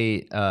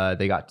say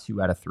they got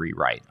 2 out of 3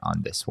 right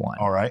on this one.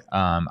 All right.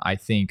 I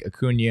think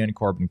Acuna and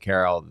Corbin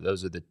Carroll,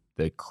 those are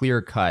the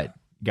clear-cut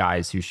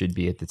guys who should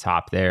be at the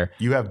top there.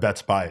 You have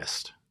Betts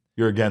biased.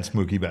 You're against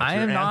Mookie Betts.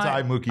 You're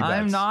anti-Mookie Betts.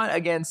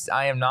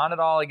 I am not at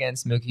all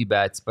against Mookie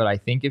Betts, but I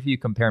think if you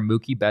compare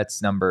Mookie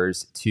Betts'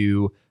 numbers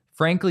to,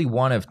 frankly,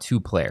 one of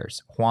 2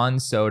 players, Juan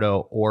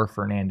Soto or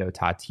Fernando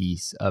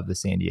Tatis of the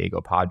San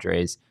Diego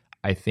Padres,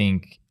 I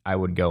think I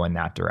would go in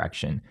that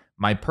direction.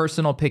 My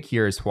personal pick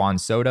here is Juan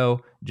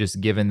Soto,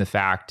 just given the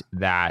fact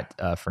that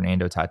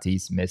Fernando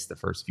Tatis missed the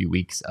first few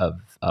weeks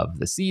of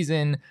the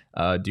season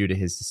due to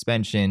his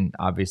suspension.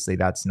 Obviously,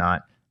 that's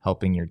not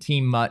helping your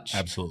team much.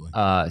 Absolutely.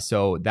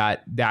 So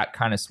that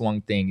kind of swung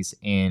things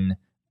in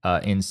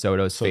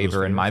Soto's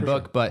favor in my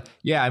book. Sure. But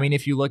yeah, I mean,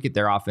 if you look at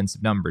their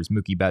offensive numbers,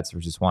 Mookie Betts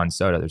versus Juan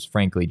Soto, there's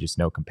frankly just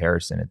no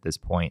comparison at this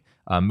point.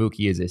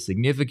 Mookie is a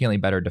significantly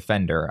better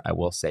defender, I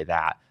will say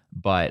that.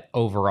 But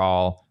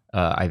overall,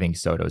 I think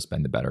Soto's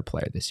been the better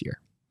player this year.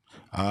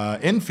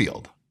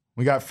 Infield,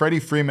 we got Freddie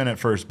Freeman at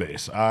first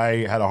base.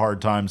 I had a hard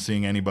time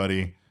seeing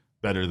anybody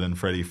better than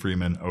Freddie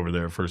Freeman over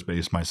there at first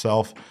base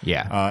myself.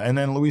 Yeah. And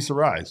then Luis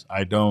Arraez.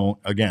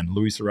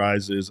 Luis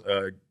Arraez is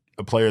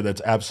a player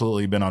that's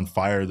absolutely been on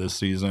fire this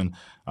season.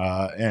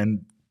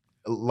 And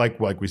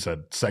like we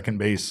said, second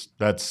base,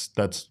 that's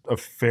a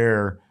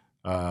fair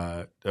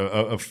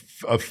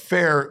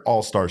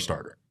all-star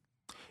starter.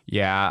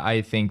 Yeah,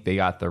 I think they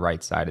got the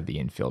right side of the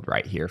infield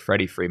right here.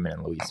 Freddie Freeman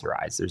and Luis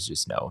Arraez.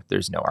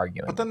 There's no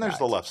arguing. But then there's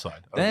the left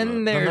side.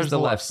 Then there's the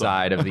left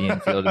side of the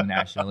infield in the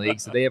National League.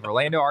 So they have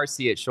Orlando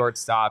Arcia at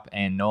shortstop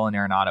and Nolan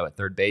Arenado at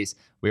third base.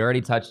 We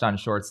already touched on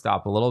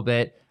shortstop a little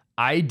bit.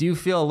 I do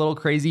feel a little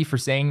crazy for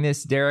saying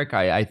this, Derek.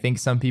 I think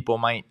some people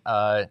might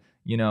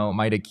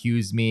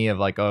accuse me of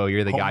like, oh,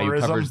 you're the guy who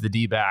covers the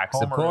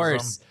D-backs. Of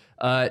course.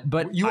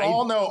 But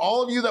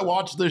all of you that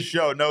watch this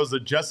show knows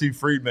that Jesse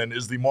Friedman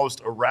is the most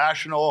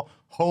irrational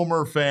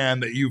Homer fan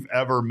that you've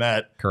ever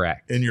met.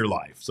 Correct. In your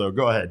life. So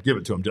go ahead, give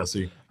it to him,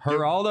 Jesse.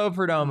 Geraldo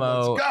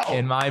Perdomo,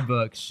 in my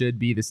book, should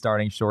be the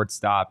starting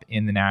shortstop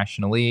in the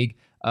National League.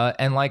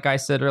 And like I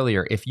said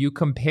earlier, if you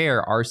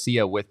compare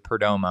Arcia with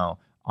Perdomo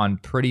on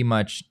pretty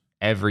much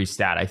every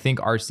stat, I think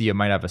Arcia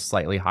might have a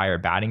slightly higher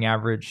batting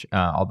average,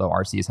 although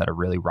Arcia's had a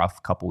really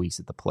rough couple weeks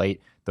at the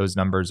plate. Those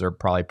numbers are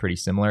probably pretty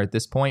similar at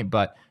this point,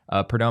 but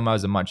Perdomo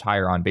has a much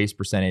higher on-base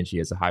percentage. He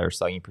has a higher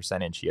slugging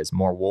percentage. He has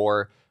more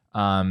WAR.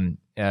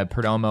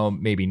 Perdomo,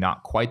 maybe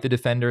not quite the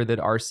defender that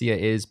Arcia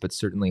is, but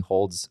certainly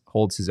holds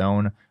his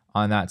own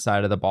on that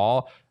side of the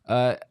ball.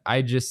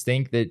 I just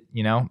think that,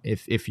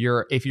 if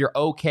you're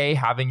okay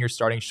having your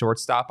starting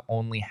shortstop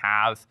only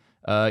have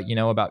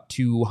about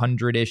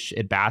 200-ish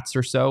at bats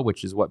or so,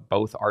 which is what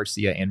both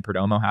Arcia and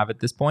Perdomo have at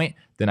this point,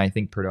 then I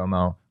think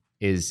Perdomo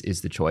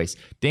is the choice.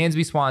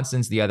 Dansby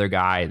Swanson's the other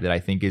guy that I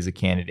think is a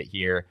candidate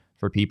here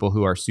for people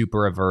who are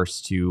super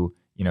averse to,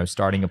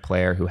 starting a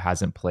player who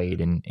hasn't played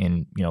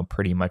in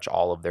pretty much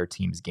all of their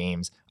team's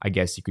games. I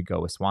guess you could go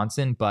with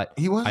Swanson, but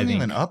he wasn't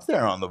even up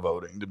there on the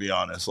voting, to be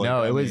honest.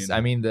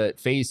 The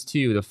phase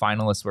 2, the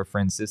finalists were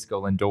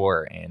Francisco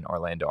Lindor and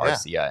Orlando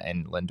Arcia,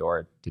 and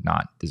Lindor did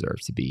not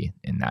deserve to be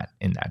in that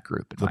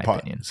group, in my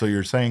opinion. So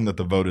you're saying that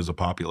the vote is a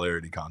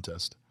popularity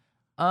contest?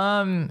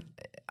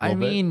 I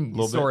mean,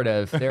 sort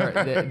of.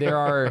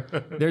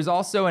 There's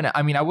also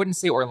I wouldn't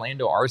say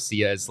Orlando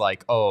Arcia is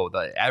like,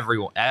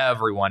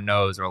 everyone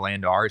knows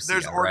Orlando Arcia.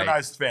 There's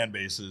organized fan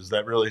bases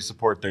that really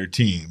support their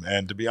team.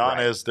 And to be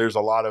honest, there's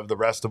a lot of the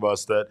rest of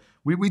us that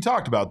we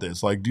talked about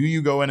this. Like, do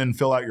you go in and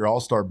fill out your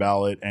all-star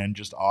ballot and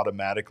just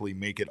automatically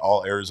make it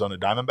all Arizona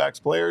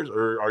Diamondbacks players?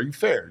 Or are you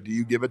fair? Do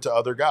you give it to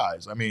other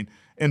guys? I mean,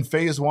 in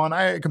phase one,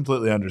 I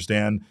completely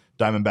understand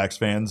Diamondbacks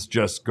fans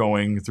just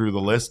going through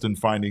the list and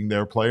finding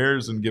their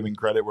players and giving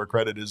credit where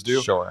credit is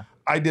due. Sure.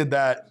 I did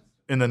that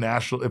in the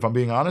National, if I'm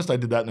being honest, I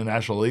did that in the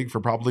National League for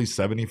probably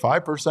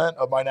 75%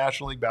 of my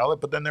National League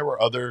ballot. But then there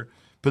were other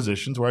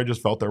positions where I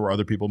just felt there were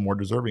other people more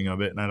deserving of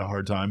it, and I had a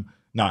hard time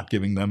not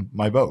giving them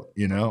my vote,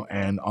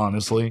 And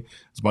honestly,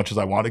 as much as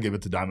I want to give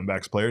it to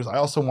Diamondbacks players, I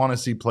also want to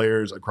see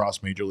players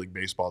across Major League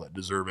Baseball that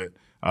deserve it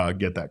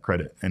get that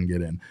credit and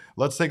get in.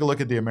 Let's take a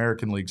look at the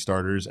American League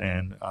starters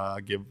and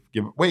give.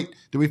 Wait,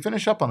 did we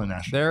finish up on the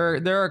National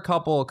League? There are a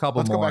couple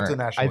Let's more. go back to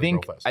the National League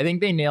real fast. I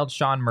think they nailed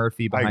Sean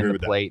Murphy behind the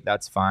plate.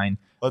 That's fine.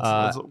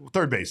 Let's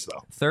third base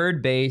though.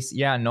 Third base,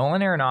 yeah.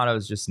 Nolan Arenado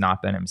has just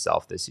not been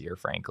himself this year,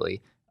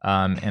 frankly.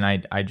 And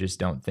I just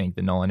don't think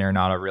that Nolan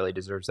Arenado really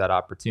deserves that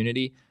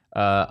opportunity.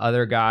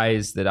 Other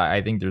guys that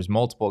I think there's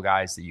multiple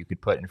guys that you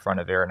could put in front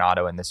of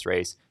Arenado in this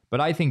race,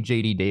 but I think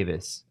JD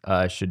Davis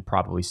should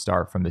probably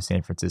start from the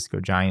San Francisco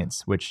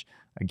Giants, which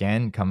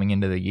again, coming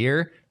into the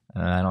year,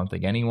 I don't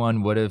think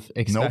anyone would have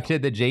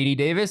expected that JD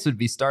Davis would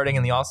be starting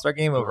in the All-Star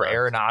game over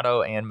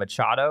Arenado and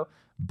Machado.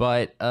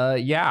 But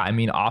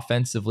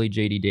offensively,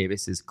 JD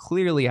Davis has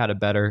clearly had a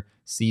better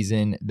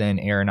season than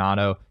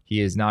Arenado.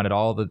 He is not at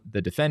all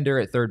the defender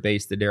at third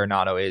base that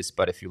Arenado is,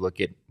 but if you look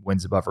at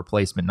wins above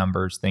replacement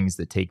numbers, things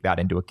that take that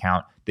into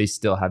account, they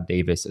still have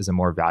Davis as a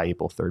more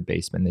valuable third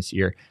baseman this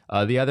year.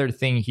 The other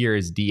thing here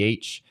is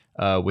DH,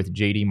 with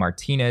JD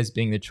Martinez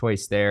being the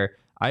choice there.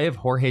 I have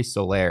Jorge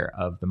Soler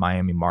of the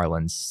Miami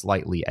Marlins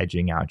slightly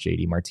edging out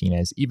JD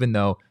Martinez, even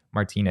though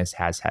Martinez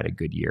has had a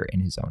good year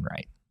in his own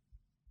right.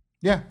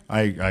 Yeah,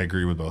 I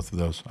agree with both of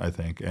those, I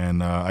think.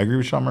 And I agree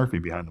with Sean Murphy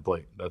behind the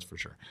plate. That's for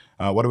sure.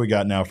 What do we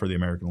got now for the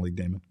American League,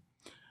 Damon?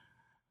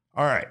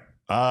 All right.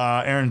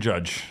 Aaron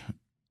Judge.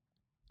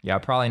 Yeah,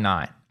 probably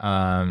not.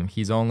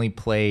 He's only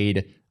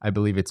played, I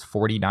believe it's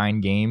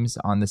 49 games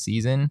on the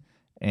season.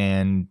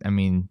 And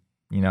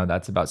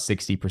that's about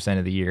 60%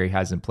 of the year he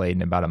hasn't played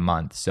in about a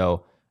month.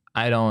 So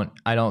I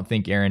don't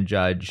think Aaron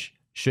Judge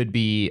should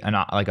be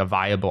a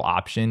viable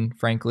option,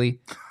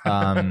 frankly.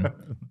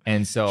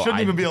 And so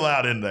shouldn't even be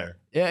allowed in there.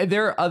 Yeah,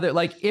 there are other,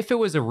 if it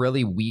was a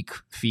really weak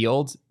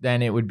field,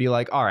 then it would be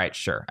like, all right,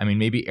 sure. I mean,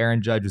 maybe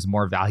Aaron Judge was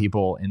more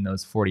valuable in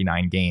those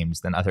 49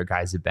 games than other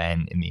guys have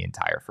been in the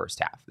entire first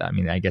half. I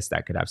mean, I guess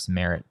that could have some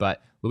merit.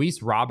 But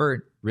Luis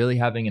Robert really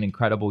having an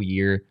incredible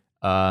year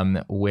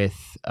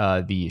with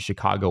the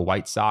Chicago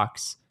White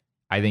Sox.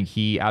 I think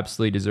he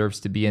absolutely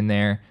deserves to be in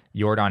there.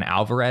 Yordan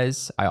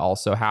Alvarez, I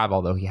also have,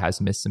 although he has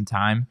missed some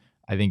time.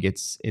 I think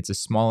it's a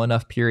small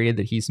enough period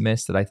that he's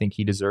missed that I think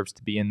he deserves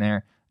to be in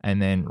there. And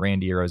then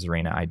Randy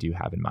Arozarena, I do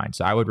have in mind.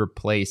 So I would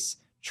replace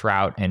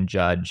Trout and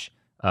Judge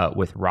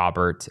with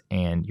Robert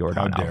and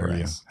Yordan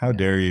Alvarez. How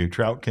dare you?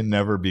 Trout can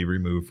never be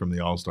removed from the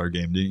All-Star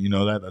game. Didn't you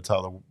know that?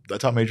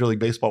 That's how Major League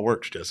Baseball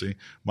works, Jesse.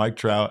 Mike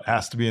Trout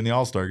has to be in the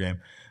All-Star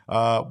game.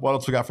 What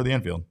else we got for the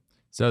infield?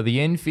 So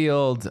the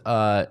infield,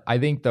 I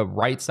think the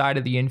right side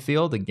of the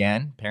infield,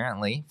 again,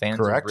 apparently fans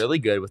are really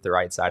good with the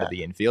right side of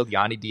the infield.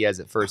 Yandy Diaz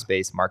at first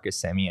base,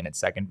 Marcus Semien at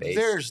second base.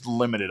 There's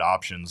limited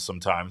options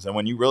sometimes. And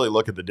when you really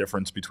look at the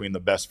difference between the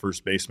best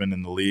first baseman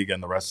in the league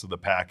and the rest of the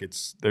pack,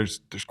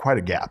 there's quite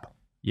a gap.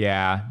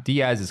 Yeah,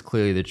 Diaz is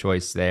clearly the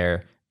choice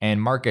there.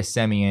 And Marcus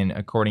Semien,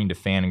 according to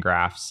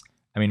Fangraphs,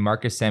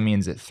 Marcus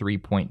Semien's at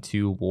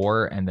 3.2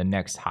 WAR, and the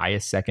next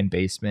highest second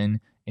baseman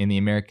in the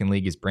American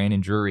League is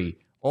Brandon Drury.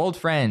 Old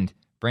friend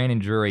Brandon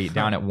Drury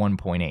down at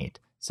 1.8.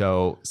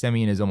 So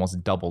Semien is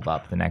almost doubled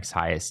up the next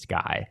highest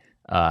guy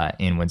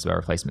in wins by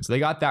replacement. So they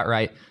got that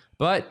right.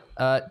 But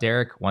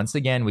Derek, once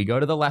again, we go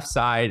to the left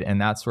side,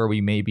 and that's where we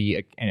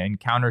maybe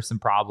encounter some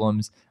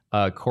problems.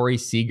 Corey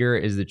Seager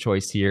is the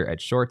choice here at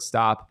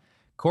shortstop.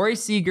 Corey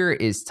Seager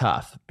is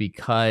tough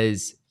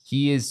because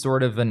he is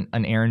sort of an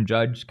Aaron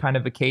Judge kind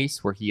of a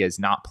case where he has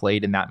not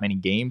played in that many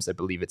games. I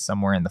believe it's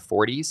somewhere in the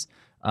 40s.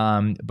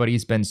 But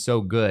he's been so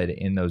good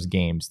in those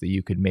games that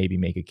you could maybe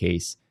make a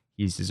case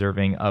he's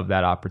deserving of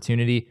that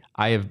opportunity.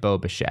 I have Bo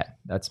Bichette.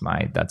 That's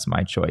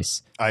my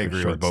choice. I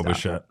agree with Bo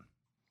Bichette.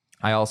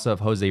 I also have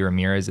Jose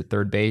Ramirez at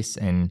third base,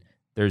 and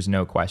there's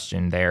no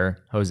question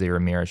there. Jose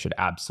Ramirez should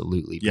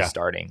absolutely be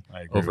starting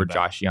over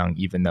Josh Young,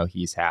 even though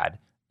he's had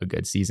a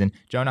good season.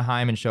 Jonah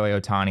Heim and Shohei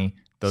Ohtani,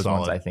 those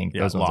ones I think they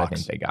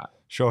got.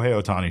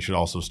 Shohei Ohtani should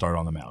also start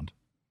on the mound.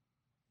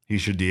 He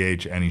should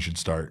DH and he should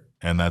start,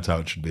 and that's how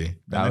it should be. And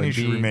then he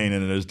should remain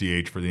in it as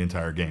DH for the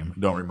entire game.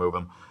 Don't remove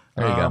him.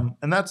 There you go.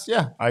 And that's,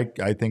 I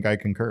think I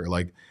concur.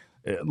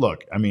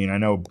 Look, I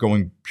know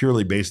going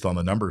purely based on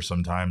the numbers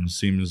sometimes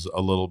seems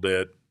a little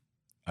bit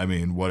I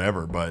mean,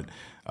 whatever. But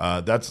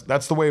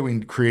that's the way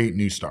we create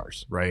new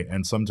stars, right?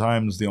 And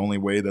sometimes the only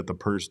way that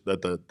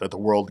the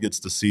world gets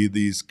to see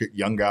these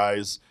young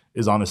guys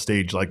is on a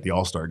stage like the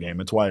All-Star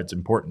game. It's why it's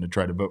important to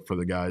try to vote for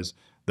the guys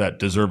that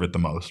deserve it the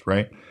most,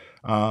 right?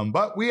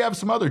 But we have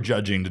some other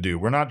judging to do.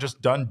 We're not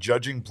just done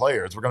judging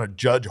players. We're going to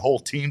judge whole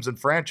teams and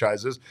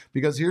franchises,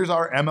 because here's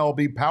our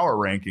MLB power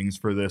rankings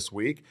for this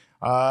week.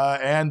 We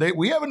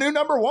have a new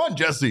number one,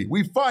 Jesse.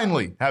 We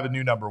finally have a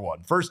new number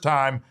one. First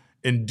time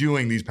in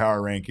doing these power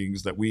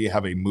rankings that we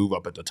have a move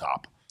up at the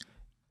top.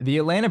 The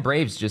Atlanta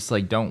Braves just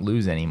don't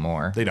lose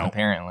anymore. They don't.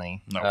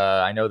 Apparently. No.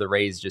 I know the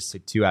Rays just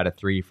took 2 out of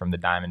 3 from the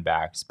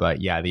Diamondbacks,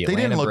 but yeah, the Atlanta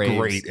They didn't look Braves,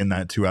 great in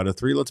that 2 out of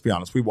 3. Let's be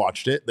honest. We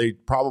watched it. They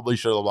probably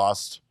should have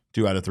lost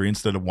 2 out of 3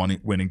 instead of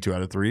winning 2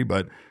 out of 3,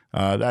 but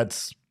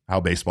that's how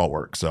baseball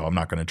works. So I'm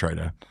not going to try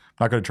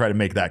to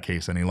make that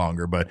case any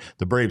longer, but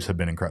the Braves have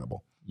been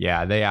incredible.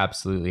 Yeah, they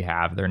absolutely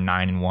have. They're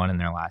 9-1 in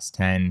their last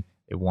 10.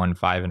 They won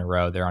 5 in a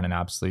row. They're on an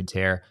absolute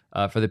tear.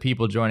 For the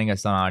people joining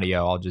us on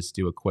audio, I'll just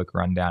do a quick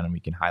rundown and we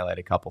can highlight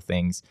a couple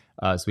things.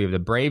 So we have the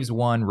Braves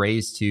 1,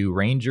 Rays 2,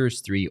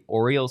 Rangers 3,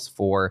 Orioles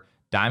 4,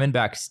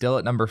 Diamondbacks still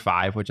at number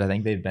 5, which I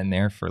think they've been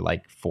there for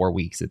 4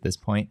 weeks at this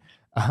point.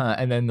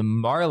 And then the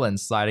Marlins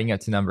sliding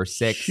up to number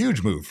 6.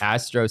 Huge move.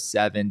 Astros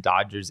 7,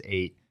 Dodgers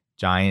 8,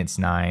 Giants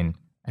 9,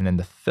 and then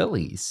the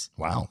Phillies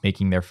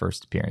making their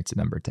first appearance at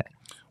number 10.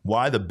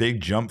 Why the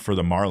big jump for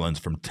the Marlins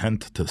from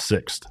 10th to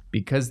 6th?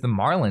 Because the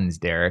Marlins,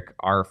 Derek,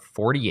 are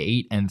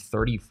 48 and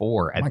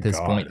 34 at this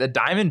point. The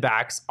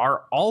Diamondbacks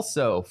are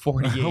also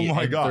 48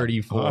 and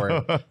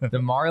 34. The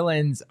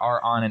Marlins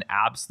are on an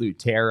absolute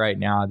tear right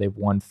now. They've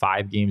won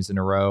 5 games in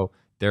a row.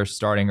 Their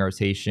starting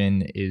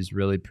rotation is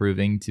really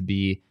proving to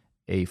be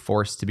a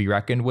force to be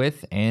reckoned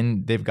with,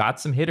 and they've got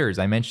some hitters.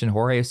 I mentioned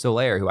Jorge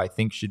Soler, who I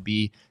think should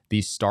be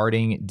the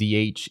starting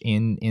DH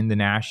in the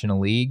National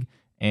League.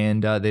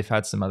 And they've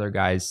had some other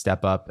guys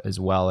step up as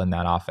well in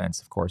that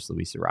offense. Of course,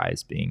 Luis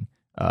Ariz being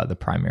the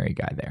primary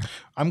guy there.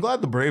 I'm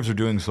glad the Braves are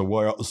doing so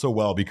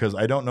well because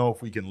I don't know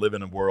if we can live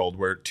in a world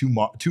where two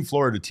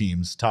Florida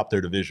teams top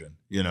their division.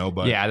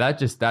 But yeah, that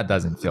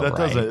doesn't feel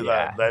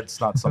right. That's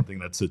not something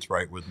that sits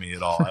right with me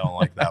at all. I don't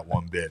like that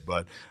one bit.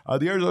 But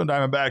the Arizona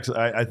Diamondbacks,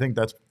 I think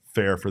that's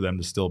fair for them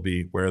to still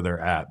be where they're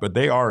at, but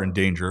they are in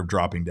danger of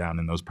dropping down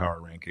in those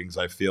power rankings,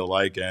 I feel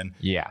like, and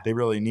they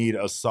really need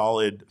a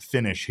solid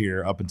finish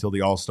here up until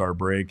the All-Star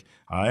break,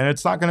 and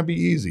it's not going to be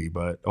easy,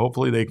 but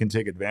hopefully they can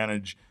take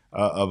advantage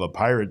of a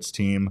Pirates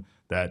team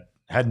that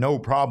had no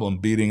problem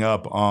beating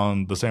up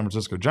on the San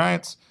Francisco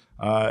Giants,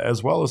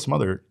 as well as some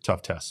other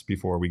tough tests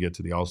before we get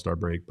to the All-Star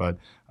break. But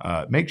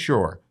make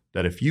sure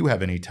that if you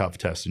have any tough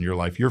tests in your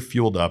life, you're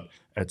fueled up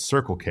at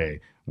Circle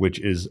K,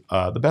 which is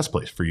the best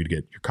place for you to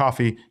get your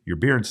coffee, your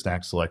beer and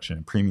snack selection,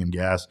 and premium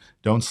gas.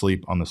 Don't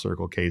sleep on the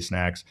Circle K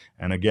snacks.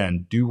 And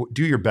again, do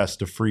your best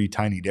to free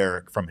Tiny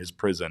Derek from his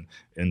prison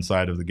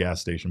inside of the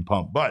gas station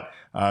pump. But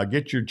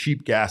get your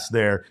cheap gas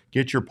there.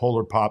 Get your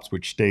Polar Pops,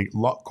 which stay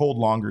cold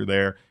longer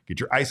there. Get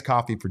your iced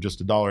coffee for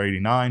just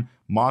 $1.89.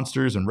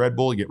 Monsters and Red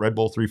Bull. You get Red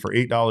Bull 3 for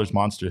 $8,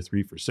 Monster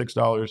 3 for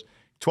 $6.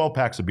 12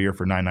 packs of beer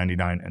for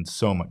 $9.99, and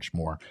so much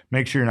more.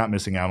 Make sure you're not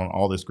missing out on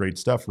all this great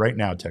stuff. Right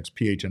now, text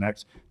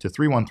PHNX to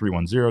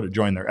 31310 to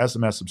join their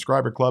SMS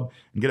subscriber club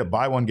and get a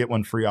buy one, get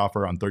one free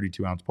offer on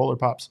 32-ounce Polar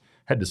Pops.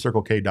 Head to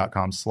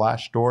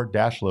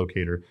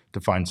circlek.com/store-locator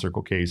to find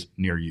Circle K's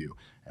near you.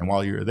 And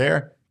while you're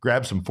there,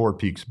 grab some Four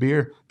Peaks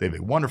beer. They have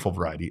a wonderful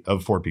variety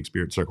of Four Peaks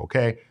beer at Circle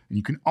K. And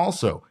you can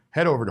also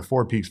head over to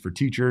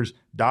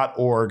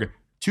fourpeaksforteachers.org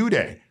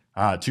today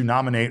to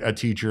nominate a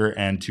teacher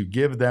and to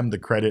give them the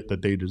credit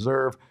that they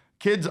deserve.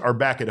 Kids are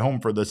back at home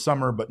for the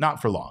summer, but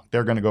not for long.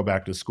 They're going to go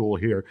back to school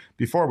here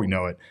before we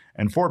know it.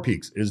 And Four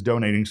Peaks is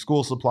donating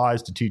school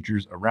supplies to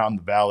teachers around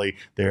the valley.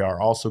 They are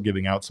also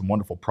giving out some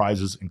wonderful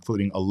prizes,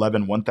 including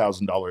 11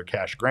 $1,000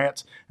 cash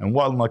grants. And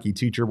one lucky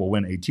teacher will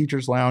win a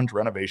teacher's lounge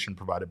renovation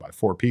provided by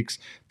Four Peaks.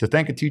 To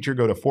thank a teacher,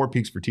 go to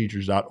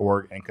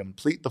fourpeaksforteachers.org and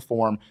complete the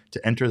form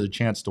to enter the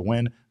chance to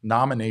win.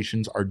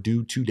 Nominations are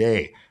due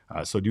today.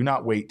 So do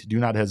not wait. Do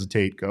not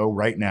hesitate. Go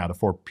right now to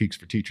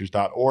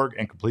fourpeaksforteachers.org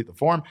and complete the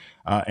form.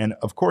 And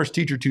of course,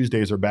 Teacher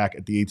Tuesdays are back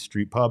at the 8th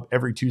Street Pub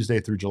every Tuesday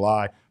through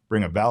July.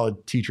 Bring a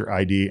valid teacher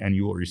ID and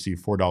you will receive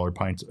 $4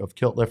 pints of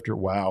Kilt Lifter,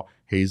 Wow,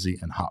 Hazy,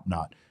 and Hop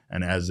Knot.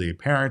 And as a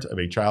parent of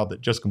a child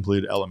that just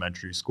completed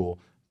elementary school,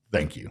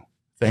 thank you.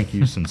 Thank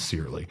you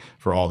sincerely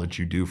for all that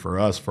you do for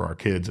us, for our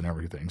kids, and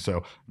everything.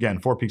 So again,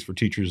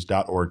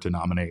 fourpeaksforteachers.org to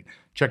nominate.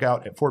 Check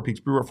out at Four Peaks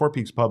Brewer, Four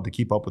Peaks Pub to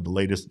keep up with the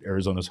latest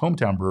Arizona's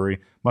hometown brewery.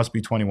 Must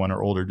be 21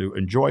 or older to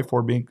enjoy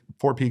Four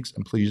Peaks,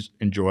 and please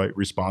enjoy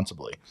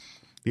responsibly.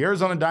 The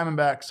Arizona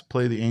Diamondbacks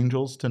play the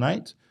Angels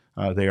tonight.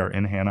 They are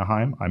in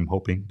Anaheim. I'm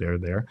hoping they're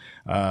there.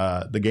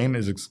 The game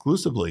is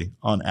exclusively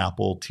on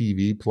Apple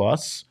TV+.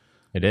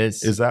 It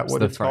is. Is that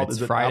what it's called? It's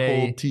Is it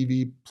Friday. Apple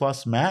TV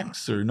Plus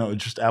Max or no?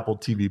 It's just Apple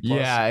TV Plus.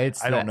 Yeah,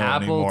 it's I don't know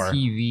Apple anymore.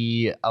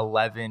 TV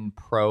 11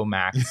 Pro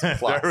Max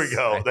Plus. There we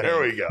go.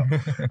 There we go.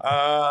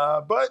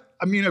 But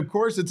I mean, of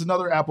course, it's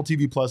another Apple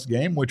TV Plus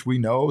game, which we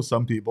know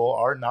some people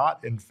are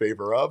not in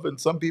favor of, and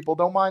some people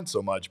don't mind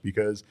so much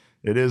because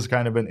it is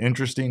kind of an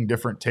interesting,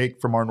 different take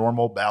from our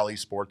normal Bally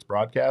Sports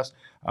broadcast.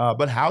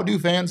 But how do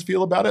fans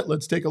feel about it?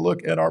 Let's take a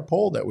look at our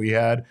poll that we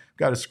had.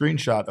 Got a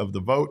screenshot of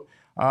the vote.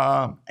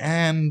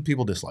 And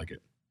people dislike it.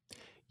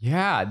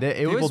 Yeah,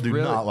 People do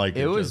not like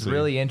it. It was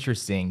really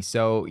interesting.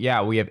 So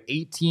yeah, we have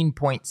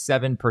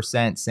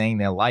 18.7% saying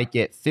they like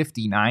it,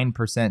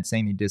 59%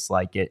 saying they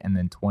dislike it, and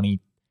then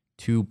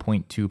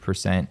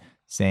 22.2%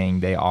 saying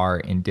they are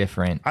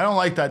indifferent. I don't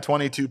like that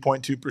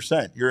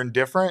 22.2%. You're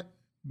indifferent.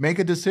 Make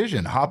a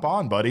decision. Hop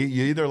on, buddy.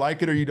 You either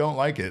like it or you don't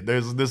like it.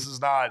 This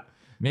is not.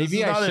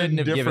 Maybe I shouldn't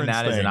have given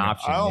that as an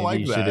option. I don't Maybe like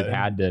you should have that.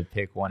 had to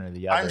pick one or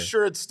the other. I'm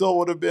sure it still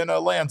would have been a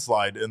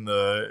landslide in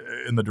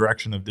the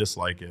direction of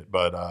dislike it.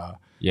 But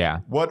yeah,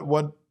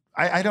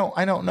 I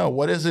don't know.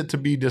 What is it to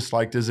be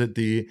disliked? Is it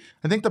I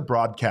think the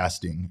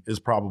broadcasting is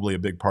probably a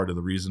big part of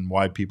the reason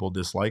why people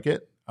dislike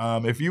it.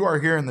 If you are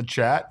here in the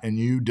chat and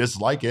you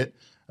dislike it,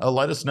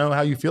 let us know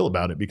how you feel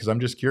about it because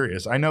I'm just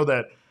curious. I know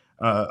that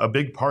a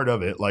big part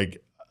of it,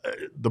 like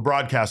the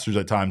broadcasters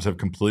at times have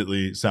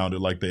completely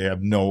sounded like they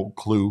have no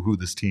clue who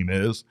this team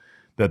is,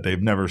 that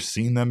they've never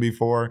seen them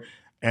before.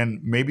 And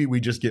maybe we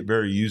just get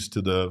very used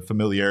to the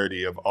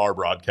familiarity of our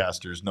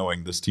broadcasters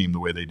knowing this team the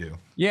way they do.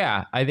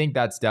 Yeah, I think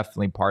that's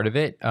definitely part of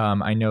it.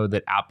 I know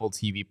that Apple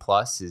TV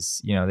Plus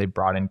is, they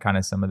brought in kind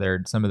of some of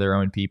their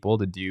own people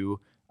to do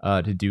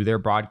their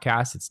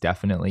broadcast. It's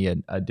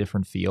definitely a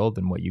different field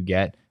than what you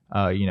get,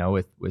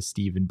 with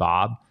Steve and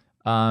Bob.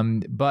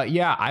 But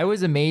yeah, I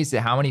was amazed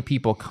at how many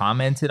people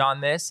commented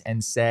on this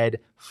and said,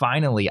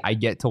 finally, I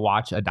get to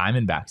watch a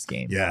Diamondbacks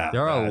game. Yeah,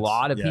 there are a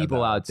lot of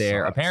people out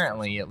there,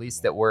 apparently, at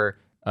least that were,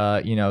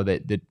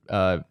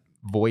 that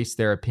voiced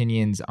their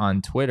opinions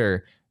on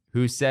Twitter,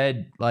 who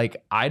said,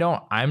 like,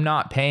 I'm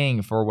not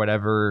paying for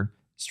whatever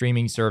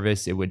streaming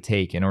service it would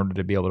take in order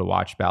to be able to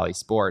watch Bally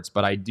Sports,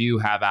 but I do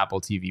have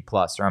Apple TV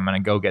Plus, or I'm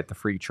going to go get the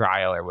free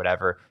trial or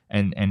whatever,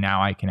 and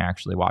now I can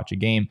actually watch a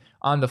game.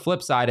 On the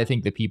flip side, I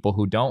think the people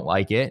who don't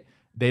like it,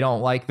 they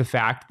don't like the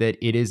fact that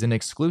it is an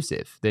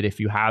exclusive, that if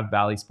you have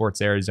Bally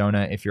Sports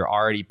Arizona, if you're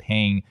already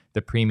paying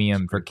the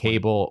premium for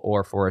cable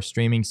or for a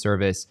streaming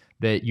service,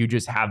 that you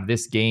just have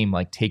this game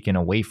like taken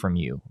away from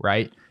you,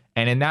 right?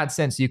 And in that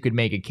sense, you could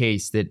make a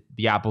case that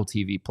the Apple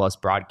TV Plus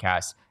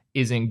broadcast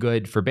isn't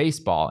good for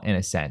baseball in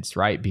a sense,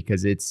 right?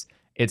 Because it's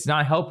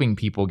not helping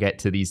people get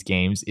to these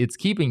games. It's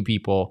keeping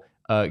people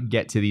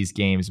get to these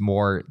games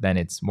more than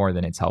it's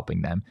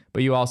helping them.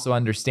 But you also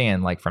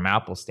understand, like from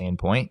Apple's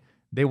standpoint,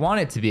 they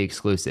want it to be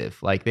exclusive.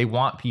 Like they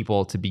want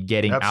people to be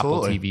getting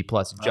Absolutely. Apple TV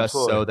Plus just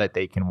so that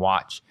they can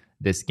watch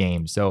this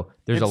game. So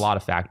there's a lot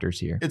of factors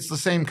here. It's the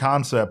same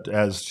concept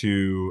as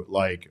to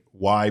like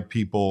why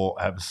people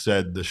have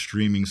said the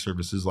streaming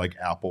services like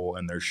Apple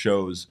and their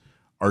shows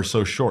are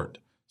so short.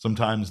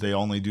 Sometimes they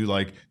only do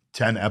like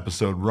 10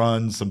 episode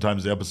runs.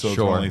 Sometimes the episodes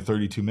are only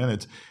 32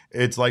 minutes.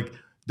 It's like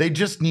they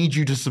just need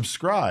you to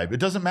subscribe. It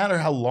doesn't matter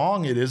how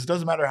long it is. It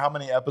doesn't matter how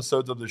many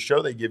episodes of the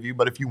show they give you.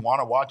 But if you want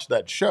to watch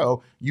that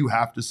show, you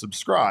have to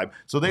subscribe.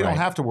 So they don't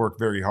have to work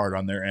very hard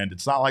on their end.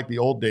 It's not like the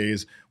old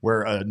days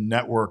where a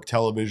network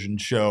television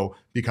show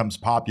becomes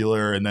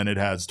popular and then it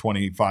has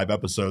 25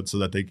 episodes so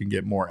that they can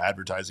get more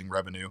advertising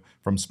revenue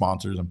from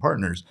sponsors and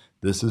partners.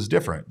 This is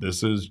different.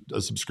 This is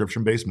a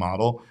subscription-based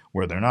model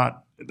where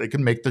they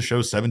can make the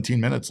show 17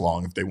 minutes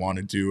long if they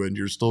wanted to, and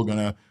you're still going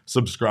to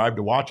subscribe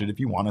to watch it if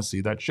you want to see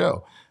that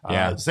show.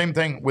 Same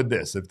thing with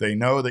this. If they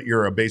know that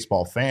you're a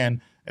baseball fan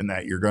and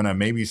that you're going to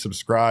maybe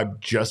subscribe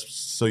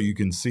just so you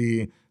can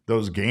see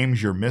those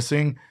games you're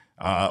missing,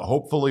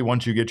 hopefully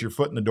once you get your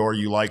foot in the door,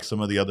 you like some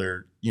of the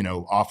other,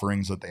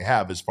 offerings that they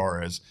have as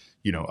far as,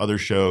 other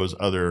shows,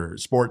 other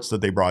sports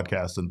that they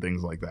broadcast and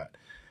things like that.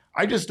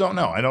 I just don't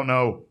know. I don't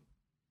know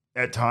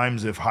at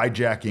times if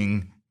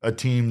hijacking a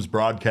team's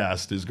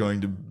broadcast is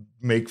going to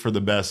make for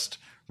the best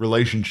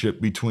relationship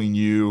between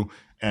you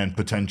and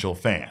potential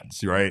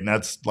fans, right? And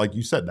that's, like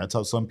you said, that's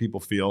how some people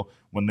feel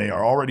when they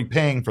are already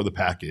paying for the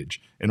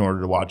package in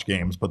order to watch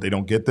games, but they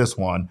don't get this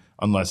one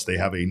unless they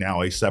have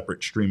a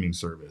separate streaming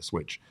service,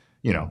 which,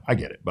 I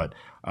get it. But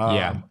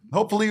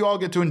hopefully you all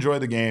get to enjoy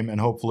the game, and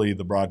hopefully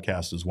the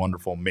broadcast is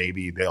wonderful.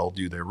 Maybe they'll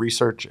do their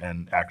research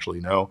and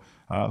actually know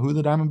who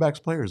the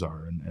Diamondbacks players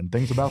are and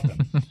things about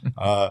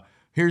them.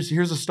 Here's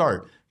a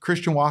start.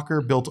 Christian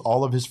Walker built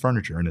all of his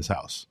furniture in his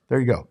house.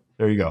 There you go.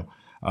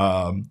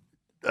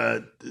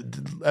 Evan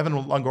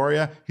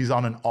Longoria, he's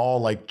on an all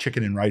like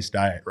chicken and rice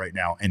diet right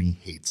now, and he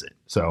hates it.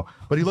 So,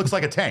 but he looks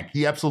like a tank.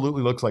 He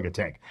absolutely looks like a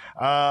tank.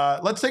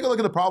 Let's take a look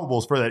at the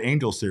probables for that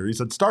Angels series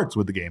that starts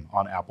with the game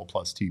on Apple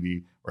Plus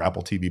TV or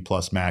Apple TV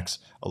Plus Max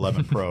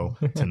 11 Pro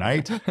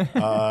tonight.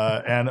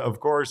 And of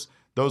course,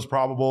 those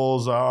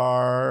probables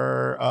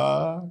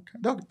are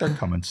they're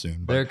coming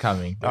soon. They're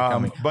coming.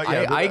 But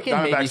yeah, I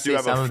can maybe Diamondbacks say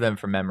some of them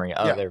from memory.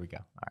 Oh, there we go.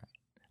 All right.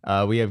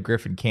 We have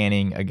Griffin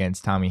Canning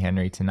against Tommy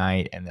Henry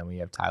tonight, and then we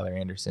have Tyler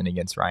Anderson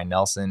against Ryan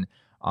Nelson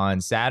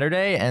on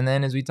Saturday. And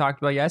then, as we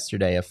talked about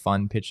yesterday, a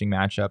fun pitching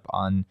matchup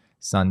on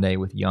Sunday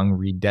with young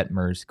Reed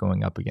Detmers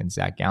going up against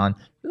Zach Gallen.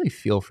 Really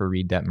feel for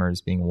Reed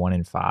Detmers being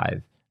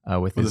 1-5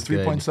 with a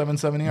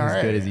 3.77 ERA,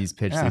 as good as he's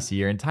pitched this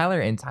year. And Tyler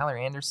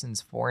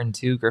Anderson's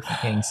 4-2, Griffin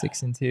Canning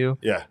 6-2.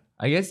 Yeah.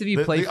 I guess if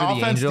you play for the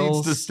Angels, the offense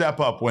needs to step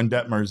up when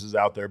Detmers is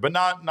out there, but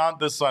not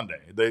this Sunday.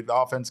 The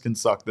offense can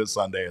suck this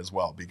Sunday as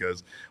well,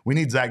 because we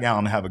need Zach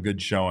Gallen to have a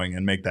good showing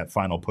and make that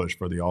final push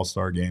for the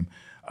All-Star game.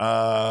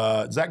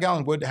 Zach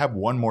Gallen would have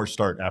one more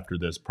start after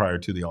this prior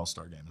to the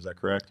All-Star game. Is that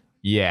correct?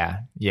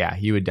 Yeah,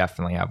 he would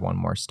definitely have one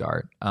more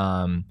start.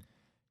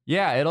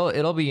 Yeah,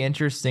 it'll be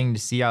interesting to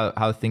see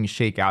how things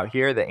shake out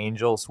here. The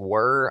Angels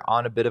were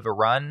on a bit of a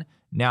run.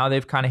 Now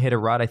they've kind of hit a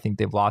rut. I think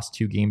they've lost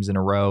 2 games in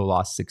a row,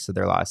 lost 6 of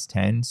their last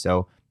 10.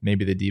 So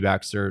maybe the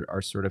D-backs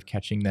are sort of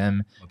catching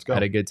them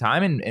at a good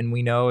time. And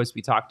we know, as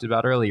we talked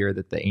about earlier,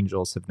 that the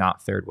Angels have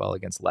not fared well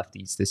against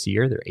lefties this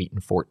year. They're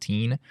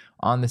 8-14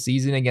 on the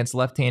season against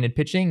left-handed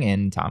pitching,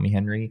 and Tommy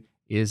Henry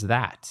is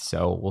that.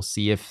 So we'll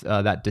see if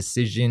that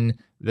decision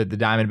that the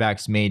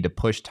Diamondbacks made to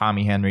push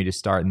Tommy Henry to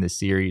start in this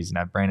series and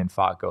have Brandon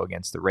Pfaadt go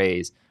against the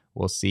Rays,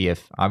 we'll see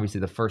if, obviously,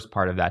 the first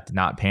part of that did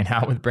not pan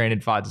out with Brandon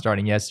Pfaadt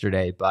starting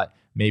yesterday, but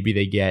maybe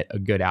they get a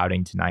good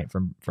outing tonight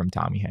from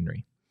Tommy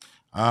Henry.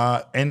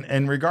 And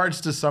in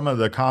regards to some of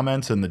the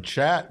comments in the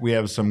chat, we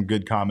have some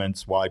good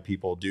comments why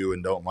people do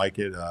and don't like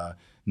it.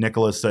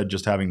 Nicholas said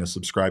just having to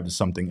subscribe to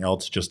something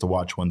else just to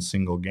watch one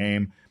single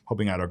game.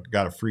 Hoping I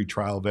got a free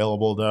trial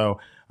available, though.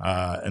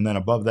 And then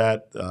above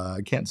that,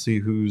 I can't see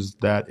whose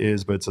that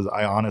is, but it says,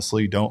 I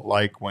honestly don't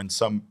like when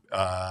some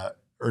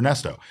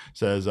Ernesto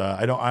says,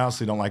 I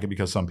honestly don't like it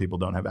because some people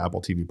don't have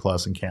Apple TV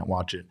Plus and can't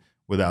watch it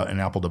without an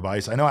Apple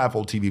device. I know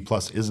Apple TV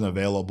Plus isn't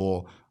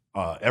available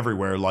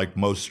everywhere like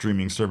most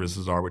streaming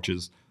services are, which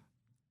is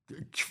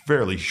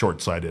fairly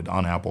short-sighted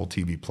on Apple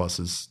TV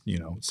Plus's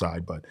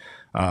side. But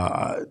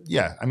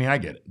yeah, I mean, I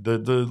get it.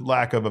 The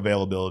lack of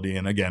availability,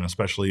 and again,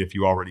 especially if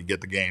you already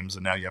get the games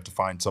and now you have to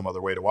find some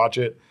other way to watch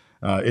it,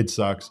 it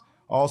sucks.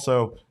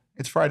 Also,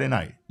 it's Friday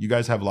night. You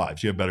guys have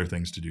lives. You have better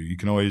things to do. You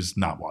can always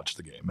not watch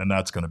the game, and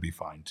that's going to be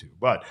fine too.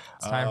 But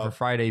it's time for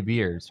Friday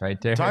beers, right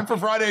there. Time for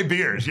Friday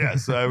beers.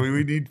 Yes,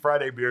 we need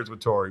Friday beers with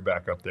Tori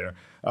back up there.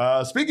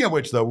 Speaking of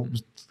which, though,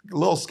 a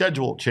little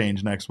schedule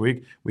change next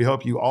week. We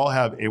hope you all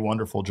have a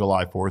wonderful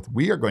July 4th.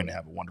 We are going to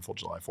have a wonderful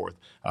July 4th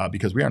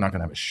because we are not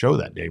going to have a show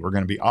that day. We're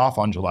going to be off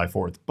on July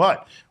 4th,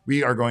 but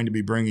we are going to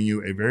be bringing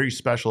you a very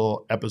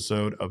special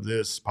episode of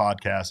this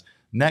podcast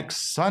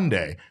next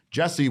Sunday.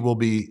 Jesse will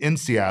be in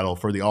Seattle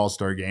for the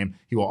All-Star game.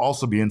 He will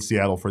also be in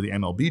Seattle for the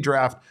MLB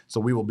draft. So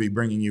we will be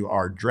bringing you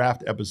our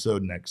draft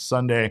episode next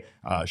Sunday.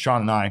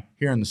 Sean and I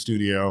here in the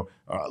studio,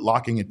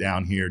 locking it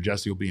down here.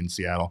 Jesse will be in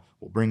Seattle.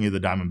 We'll bring you the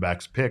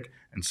Diamondbacks pick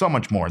and so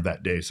much more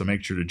that day. So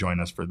make sure to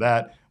join us for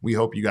that. We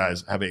hope you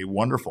guys have a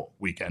wonderful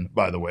weekend,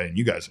 by the way, and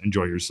you guys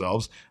enjoy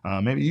yourselves.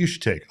 Maybe you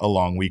should take a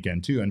long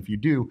weekend too. And if you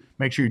do,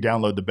 make sure you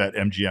download the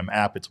BetMGM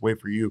app. It's a way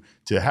for you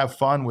to have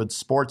fun with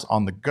sports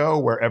on the go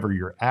wherever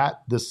you're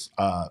at this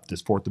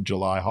 4th of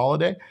July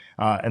holiday.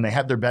 And they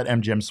have their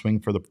BetMGM Swing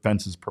for the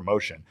Fences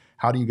promotion.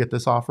 How do you get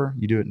this offer?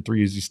 You do it in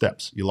 3 easy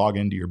steps. You log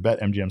into your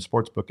BetMGM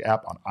Sportsbook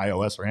app on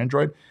iOS or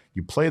Android.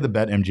 You play the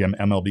BetMGM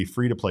MLB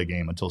free-to-play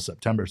game until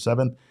September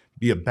 7th.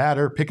 Be a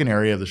batter, pick an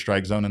area of the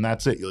strike zone, and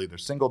that's it. You'll either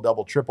single,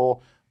 double,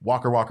 triple,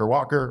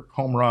 walker,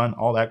 home run,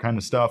 all that kind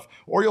of stuff,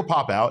 or you'll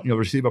pop out and you'll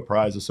receive a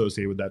prize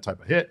associated with that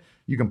type of hit.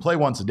 You can play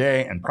once a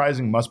day, and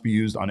prizing must be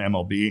used on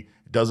MLB.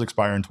 It does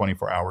expire in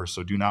 24 hours,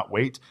 so do not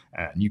wait,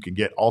 and you can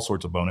get all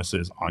sorts of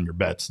bonuses on your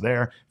bets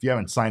there. If you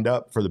haven't signed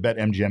up for the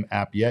BetMGM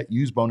app yet,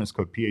 use bonus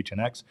code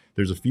PHNX.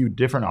 There's a few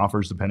different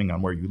offers depending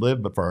on where you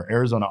live, but for our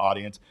Arizona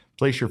audience,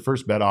 place your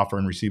first bet offer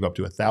and receive up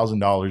to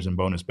 $1,000 in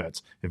bonus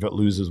bets if it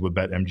loses with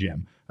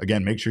BetMGM.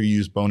 Again, make sure you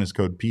use bonus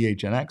code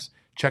PHNX.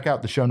 Check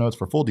out the show notes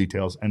for full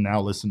details, and now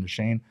listen to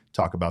Shane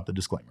talk about the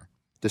disclaimer.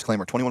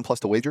 Disclaimer, 21 plus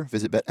to wager.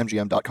 Visit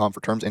BetMGM.com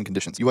for terms and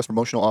conditions. U.S.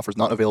 promotional offers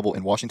not available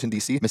in Washington,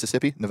 D.C.,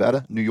 Mississippi,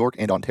 Nevada, New York,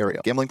 and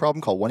Ontario. Gambling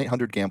problem? Call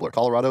 1-800-GAMBLER.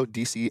 Colorado,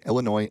 D.C.,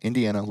 Illinois,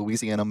 Indiana,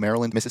 Louisiana,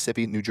 Maryland,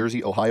 Mississippi, New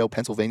Jersey, Ohio,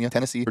 Pennsylvania,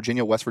 Tennessee,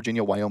 Virginia, West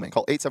Virginia, Wyoming.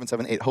 Call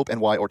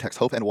 877-8-HOPE-NY or text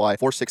HOPE-NY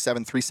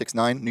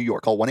 467-369, New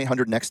York. Call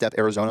 1-800-NEXT-STEP,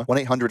 Arizona.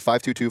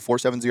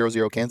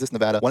 1-800-522-4700, Kansas,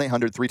 Nevada.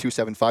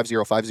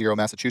 1-800-327-5050,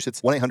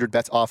 Massachusetts.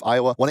 1-800-BETS-OFF,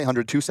 Iowa.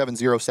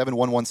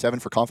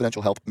 1-800-270-7117 for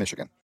confidential help,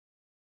 Michigan.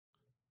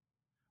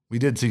 We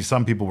did see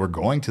some people were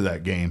going to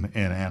that game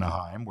in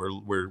Anaheim.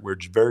 We're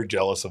very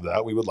jealous of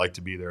that. We would like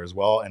to be there as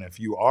well. And if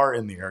you are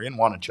in the area and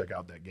want to check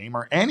out that game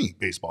or any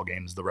baseball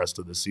games the rest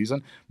of the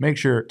season, make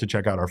sure to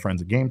check out our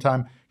friends at Game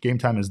Time. Game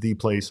Time is the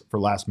place for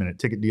last-minute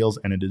ticket deals,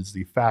 and it is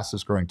the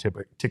fastest-growing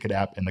ticket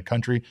app in the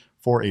country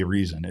for a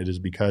reason. It is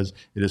because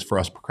it is for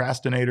us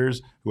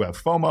procrastinators who have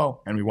FOMO,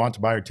 and we want to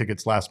buy our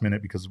tickets last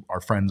minute because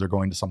our friends are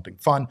going to something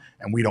fun,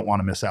 and we don't want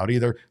to miss out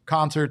either.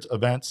 Concerts,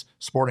 events,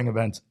 sporting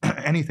events,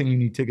 anything you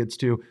need tickets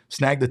to,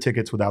 snag the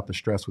tickets without the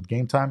stress with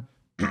Game Time.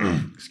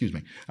 excuse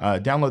me.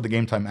 Download the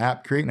Game Time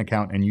app, create an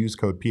account, and use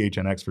code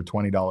PHNX for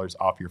 $20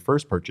 off your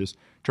first purchase.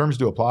 Terms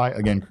do apply.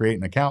 Again, create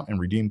an account and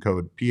redeem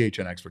code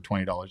PHNX for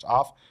 $20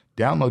 off.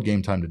 Download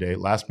Game Time today.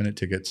 Last minute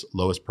tickets,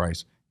 lowest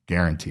price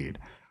guaranteed.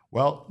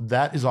 Well,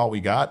 that is all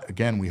we got.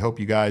 Again, we hope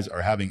you guys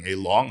are having a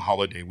long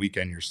holiday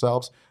weekend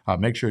yourselves.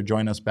 Make sure to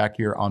join us back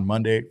here on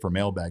Monday for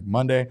Mailbag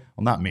Monday.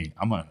 Well, not me.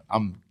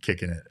 I'm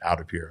kicking it out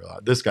of here.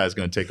 This guy's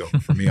going to take over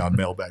for me on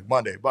Mailbag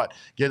Monday. But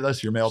get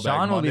us your Mailbag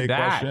Sean Monday will be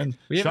back. questions.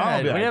 We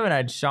haven't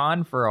had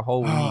Sean for a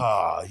whole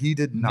week. He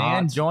did not.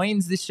 Man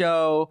joins the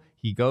show.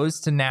 He goes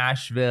to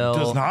Nashville.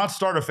 Does not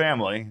start a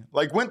family.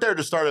 Like, went there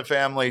to start a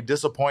family,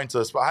 disappoints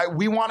us.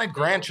 We wanted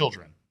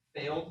grandchildren.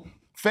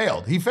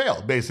 Failed. He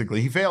failed, basically.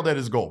 He failed at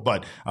his goal.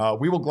 But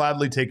we will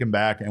gladly take him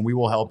back, and we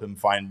will help him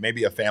find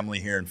maybe a family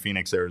here in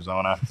Phoenix,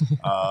 Arizona.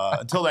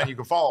 Until then, you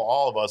can follow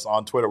all of us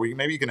on Twitter.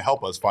 Maybe you can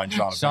help us find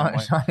Sean a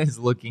family. Sean is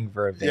looking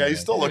for a family. Yeah, he's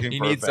still looking for a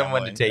family. He needs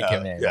someone to take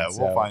him in. Yeah,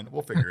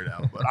 we'll figure it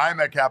out. But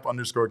I'm at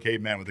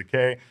Cap_Caveman with a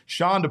K.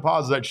 Sean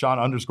DePaz is at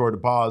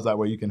Sean_DePaz. That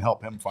way you can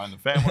help him find the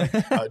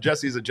family.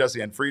 Jesse's at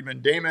Jesse and Friedman.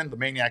 Damon, the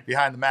maniac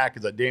behind the Mac,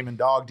 is at Damon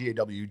Dog,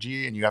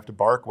 DAWG, and you have to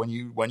bark when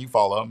you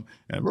follow him.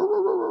 And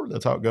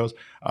that's how it goes.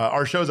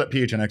 Our show's at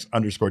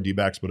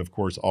PHNX_DBacks, but of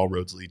course, all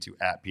roads lead to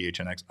at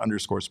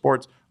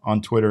PHNX_sports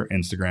on Twitter,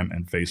 Instagram,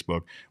 and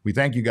Facebook. We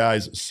thank you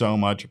guys so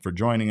much for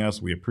joining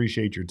us. We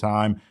appreciate your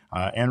time.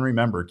 And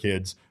remember,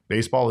 kids,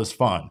 baseball is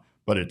fun,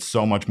 but it's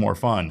so much more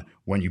fun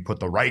when you put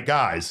the right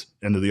guys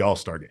into the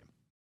All-Star game.